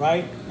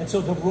 right? And so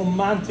the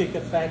romantic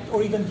effect,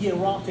 or even the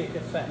erotic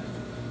effect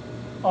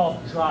of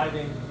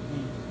driving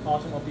the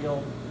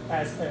automobile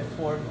as a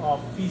form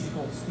of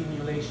physical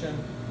stimulation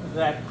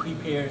that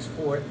prepares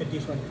for a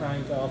different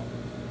kind of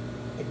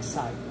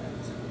excitement.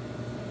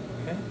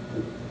 Okay?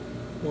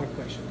 More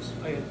questions?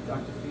 Oh, yeah,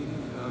 Dr.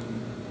 Feedy.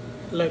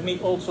 Let me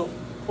also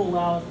pull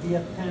out the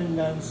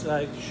attendance.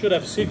 I should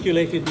have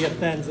circulated the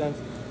attendance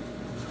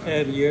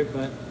earlier,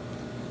 but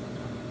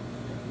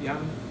Yeah,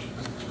 I'm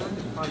trying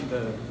to find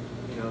the,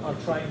 I'll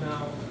try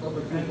now.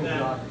 Google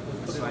Doc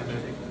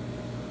assignment.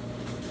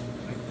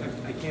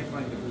 I can't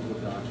find the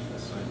Google Doc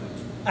assignment.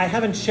 I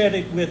haven't shared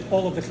it with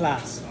all of the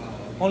class.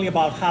 Only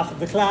about half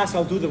of the class.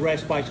 I'll do the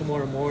rest by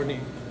tomorrow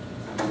morning.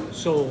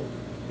 So,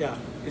 yeah.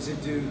 Is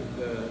it due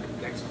the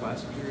next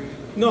class period?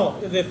 No,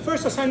 the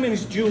first assignment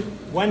is due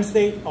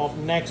Wednesday of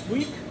next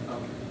week. Okay.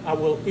 I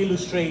will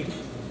illustrate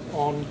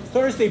on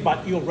Thursday,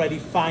 but you already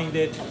find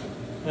it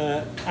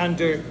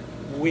under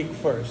week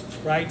first,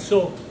 right?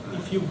 So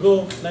if you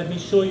go, let me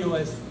show you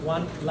as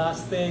one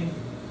last thing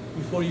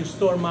before you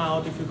storm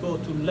out. If you go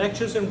to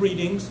lectures and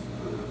readings,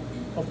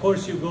 of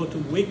course you go to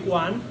week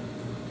 1,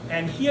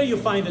 and here you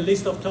find a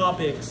list of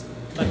topics,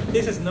 but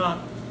this is not,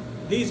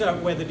 these are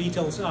where the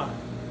details are.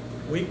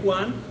 Week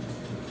 1,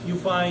 you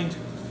find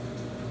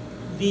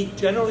the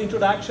general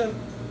introduction,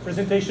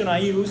 presentation I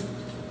used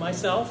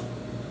myself.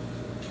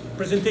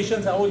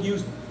 Presentations I will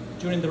use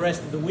during the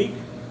rest of the week.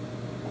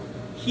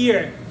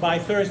 Here, by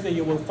Thursday,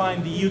 you will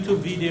find the YouTube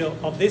video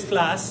of this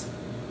class.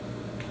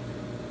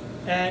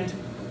 And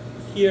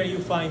here you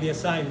find the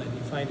assignment.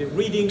 You find the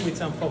reading with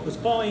some focus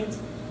points,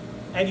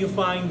 and you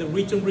find the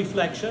written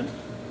reflection.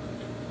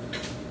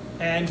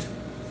 And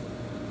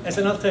as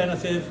an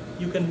alternative,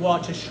 you can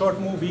watch a short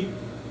movie,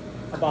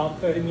 about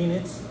 30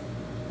 minutes,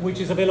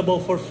 which is available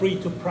for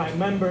free to Prime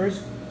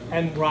members,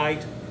 and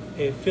write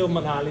a film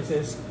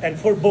analysis. And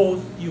for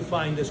both, you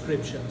find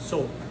descriptions.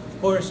 So,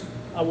 of course,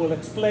 I will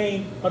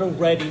explain, but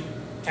already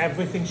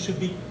everything should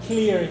be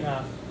clear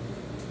enough.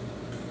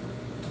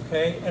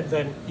 Okay, and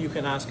then you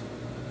can ask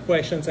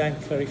questions and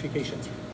clarifications.